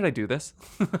like, why did I do this?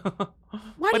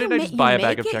 Why didn't I just buy a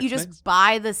bag of Chex Mix? You just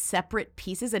buy the separate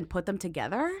pieces and put them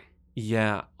together?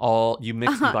 Yeah, you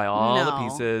buy all the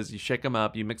pieces, you shake them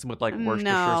up, you mix them with like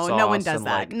Worcestershire sauce. No one does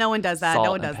that. Like no one does that.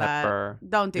 No one does pepper. that.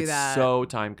 Don't do that. It's so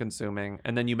time consuming.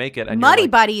 And then you make it. And Muddy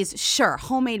like, Buddies, sure.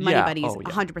 Homemade Muddy Buddies, oh,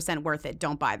 yeah. 100% worth it.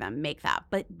 Don't buy them. Make that.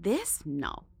 But this,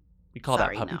 no. We call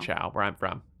that puppy chow where I'm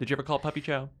from. Did you ever call it puppy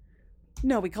chow?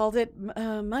 No, we called it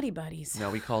Muddy Buddies. No,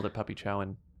 we called it puppy chow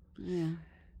and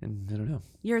I don't know.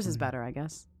 Yours is better, I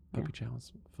guess. Puppy chow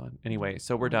is fun. Anyway,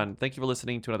 so we're done. Thank you for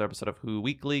listening to another episode of Who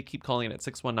Weekly. Keep calling in at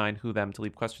 619-WHO-THEM to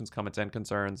leave questions, comments, and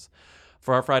concerns.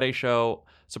 For our Friday show,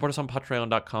 support us on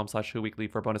patreon.com/Who Weekly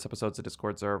for bonus episodes, a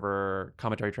Discord server,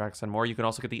 commentary tracks, and more. You can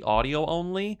also get the audio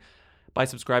only by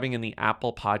subscribing in the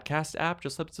Apple Podcast app.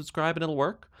 Just subscribe and it'll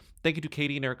work. Thank you to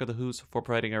Katie and Erica the Who's for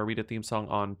providing our Read a theme song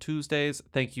on Tuesdays.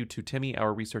 Thank you to Timmy,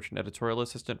 our research and editorial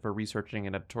assistant, for researching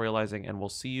and editorializing, and we'll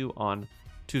see you on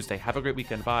Tuesday. Have a great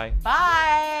weekend. Bye.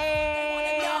 Bye.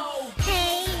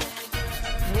 Hey.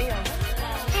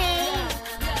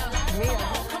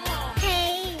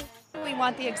 Hey. We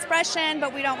want the expression,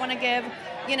 but we don't want to give,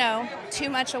 too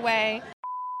much away.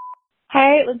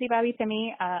 Hi, Lindsay, Bobby,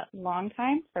 Timmy. Long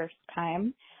time, first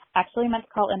time. Actually meant to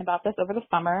call in about this over the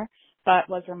summer, but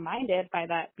was reminded by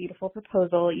that beautiful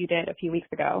proposal you did a few weeks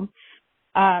ago.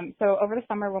 So over the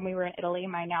summer when we were in Italy,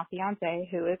 my now fiance,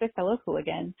 who is a fellow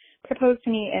hooligan, proposed to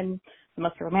me in the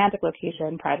most romantic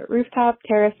location, private rooftop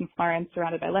terrace in Florence,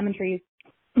 surrounded by lemon trees,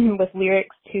 with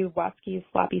lyrics to Watsky's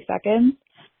Sloppy Seconds.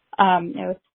 It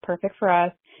was perfect for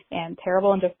us and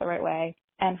terrible in just the right way.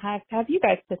 And have you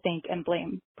guys to thank and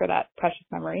blame for that precious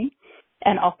memory,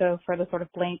 and also for the sort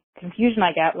of blank confusion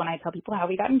I get when I tell people how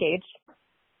we got engaged.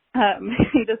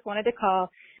 Just wanted to call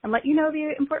and let you know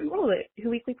the important role that Who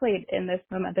Weekly played in this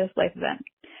momentous life event.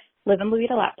 Live and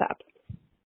Louita laptop.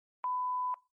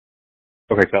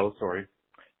 Okay, tell the story.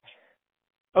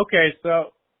 Okay,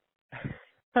 so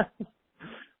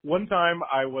one time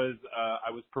I was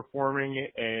performing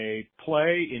a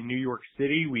play in New York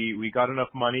City. We got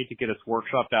enough money to get us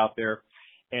workshopped out there,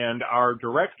 and our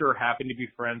director happened to be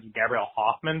friends with Gabrielle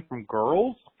Hoffman from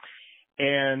Girls,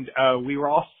 and we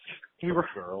were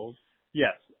Girls.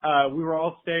 Yes, we were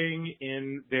all staying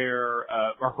in her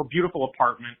beautiful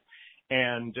apartment,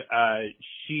 and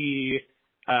the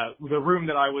room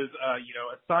that I was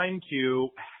assigned to.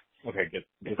 Okay, good.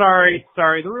 Sorry.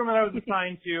 The room that I was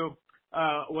assigned to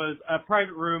was a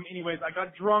private room. Anyways, I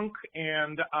got drunk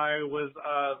and I was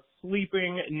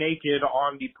sleeping naked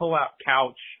on the pull-out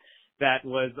couch that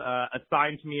was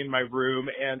assigned to me in my room,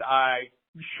 and I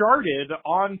sharted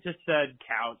onto said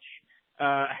couch.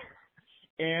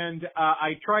 And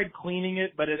I tried cleaning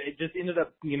it, but it just ended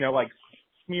up,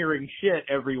 smearing shit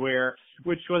everywhere,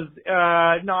 which was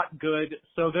not good.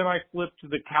 So then I flipped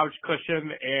the couch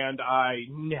cushion, and I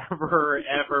never,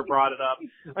 ever brought it up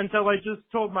until I just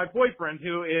told my boyfriend,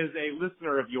 who is a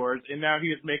listener of yours, and now he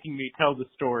is making me tell the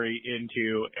story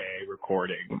into a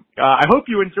recording. I hope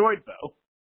you enjoyed, though.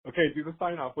 Okay, do the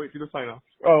sign-off. Wait, do the sign-off.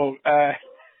 Oh,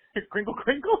 crinkle,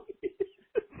 crinkle?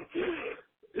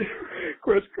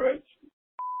 Crunch, crunch.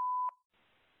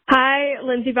 Hi,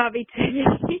 Lindsay, Bobby,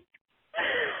 Timmy.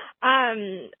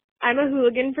 I'm a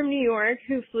hooligan from New York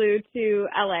who flew to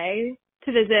LA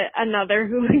to visit another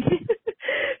hooligan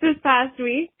this past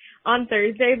week on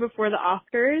Thursday before the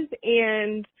Oscars.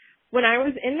 And when I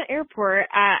was in the airport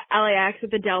at LAX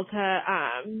at the Delta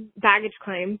baggage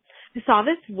claim, I saw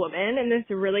this woman in this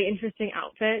really interesting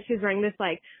outfit. She was wearing this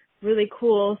really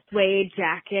cool suede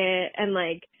jacket and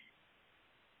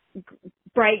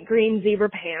bright green zebra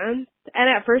pants. And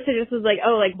at first I just was like,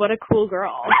 oh, what a cool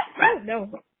girl. Oh, no.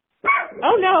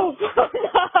 Oh, no. Oh, no.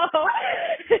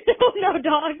 Oh, no,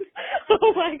 dogs.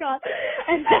 Oh, my God.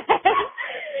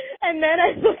 And then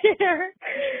I look at her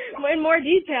in more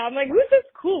detail. I'm like, who's this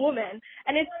cool woman?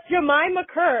 And it's Jemima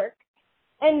Kirk.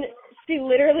 And she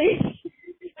literally,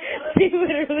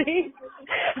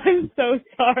 I'm so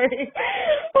sorry.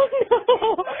 Oh,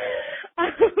 no.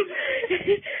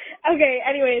 Okay,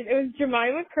 anyways, it was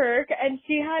Jemima Kirk, and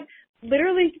she had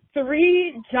literally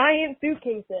 3 giant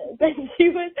suitcases, and she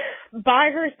was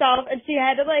by herself, and she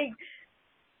had to,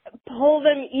 pull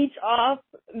them each off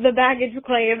the baggage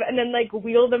claim and then,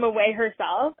 wheel them away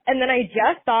herself. And then I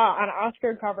just saw on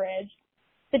Oscar coverage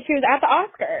that she was at the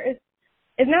Oscars.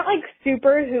 Isn't that,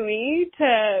 super hooey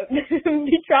to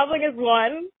be traveling as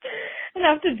one and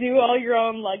have to do all your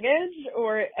own luggage,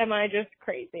 or am I just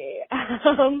crazy?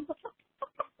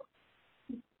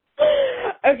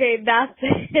 Okay, that's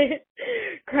it.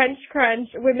 Crunch, crunch.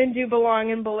 Women do belong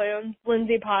in balloons.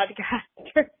 Lindsay podcast.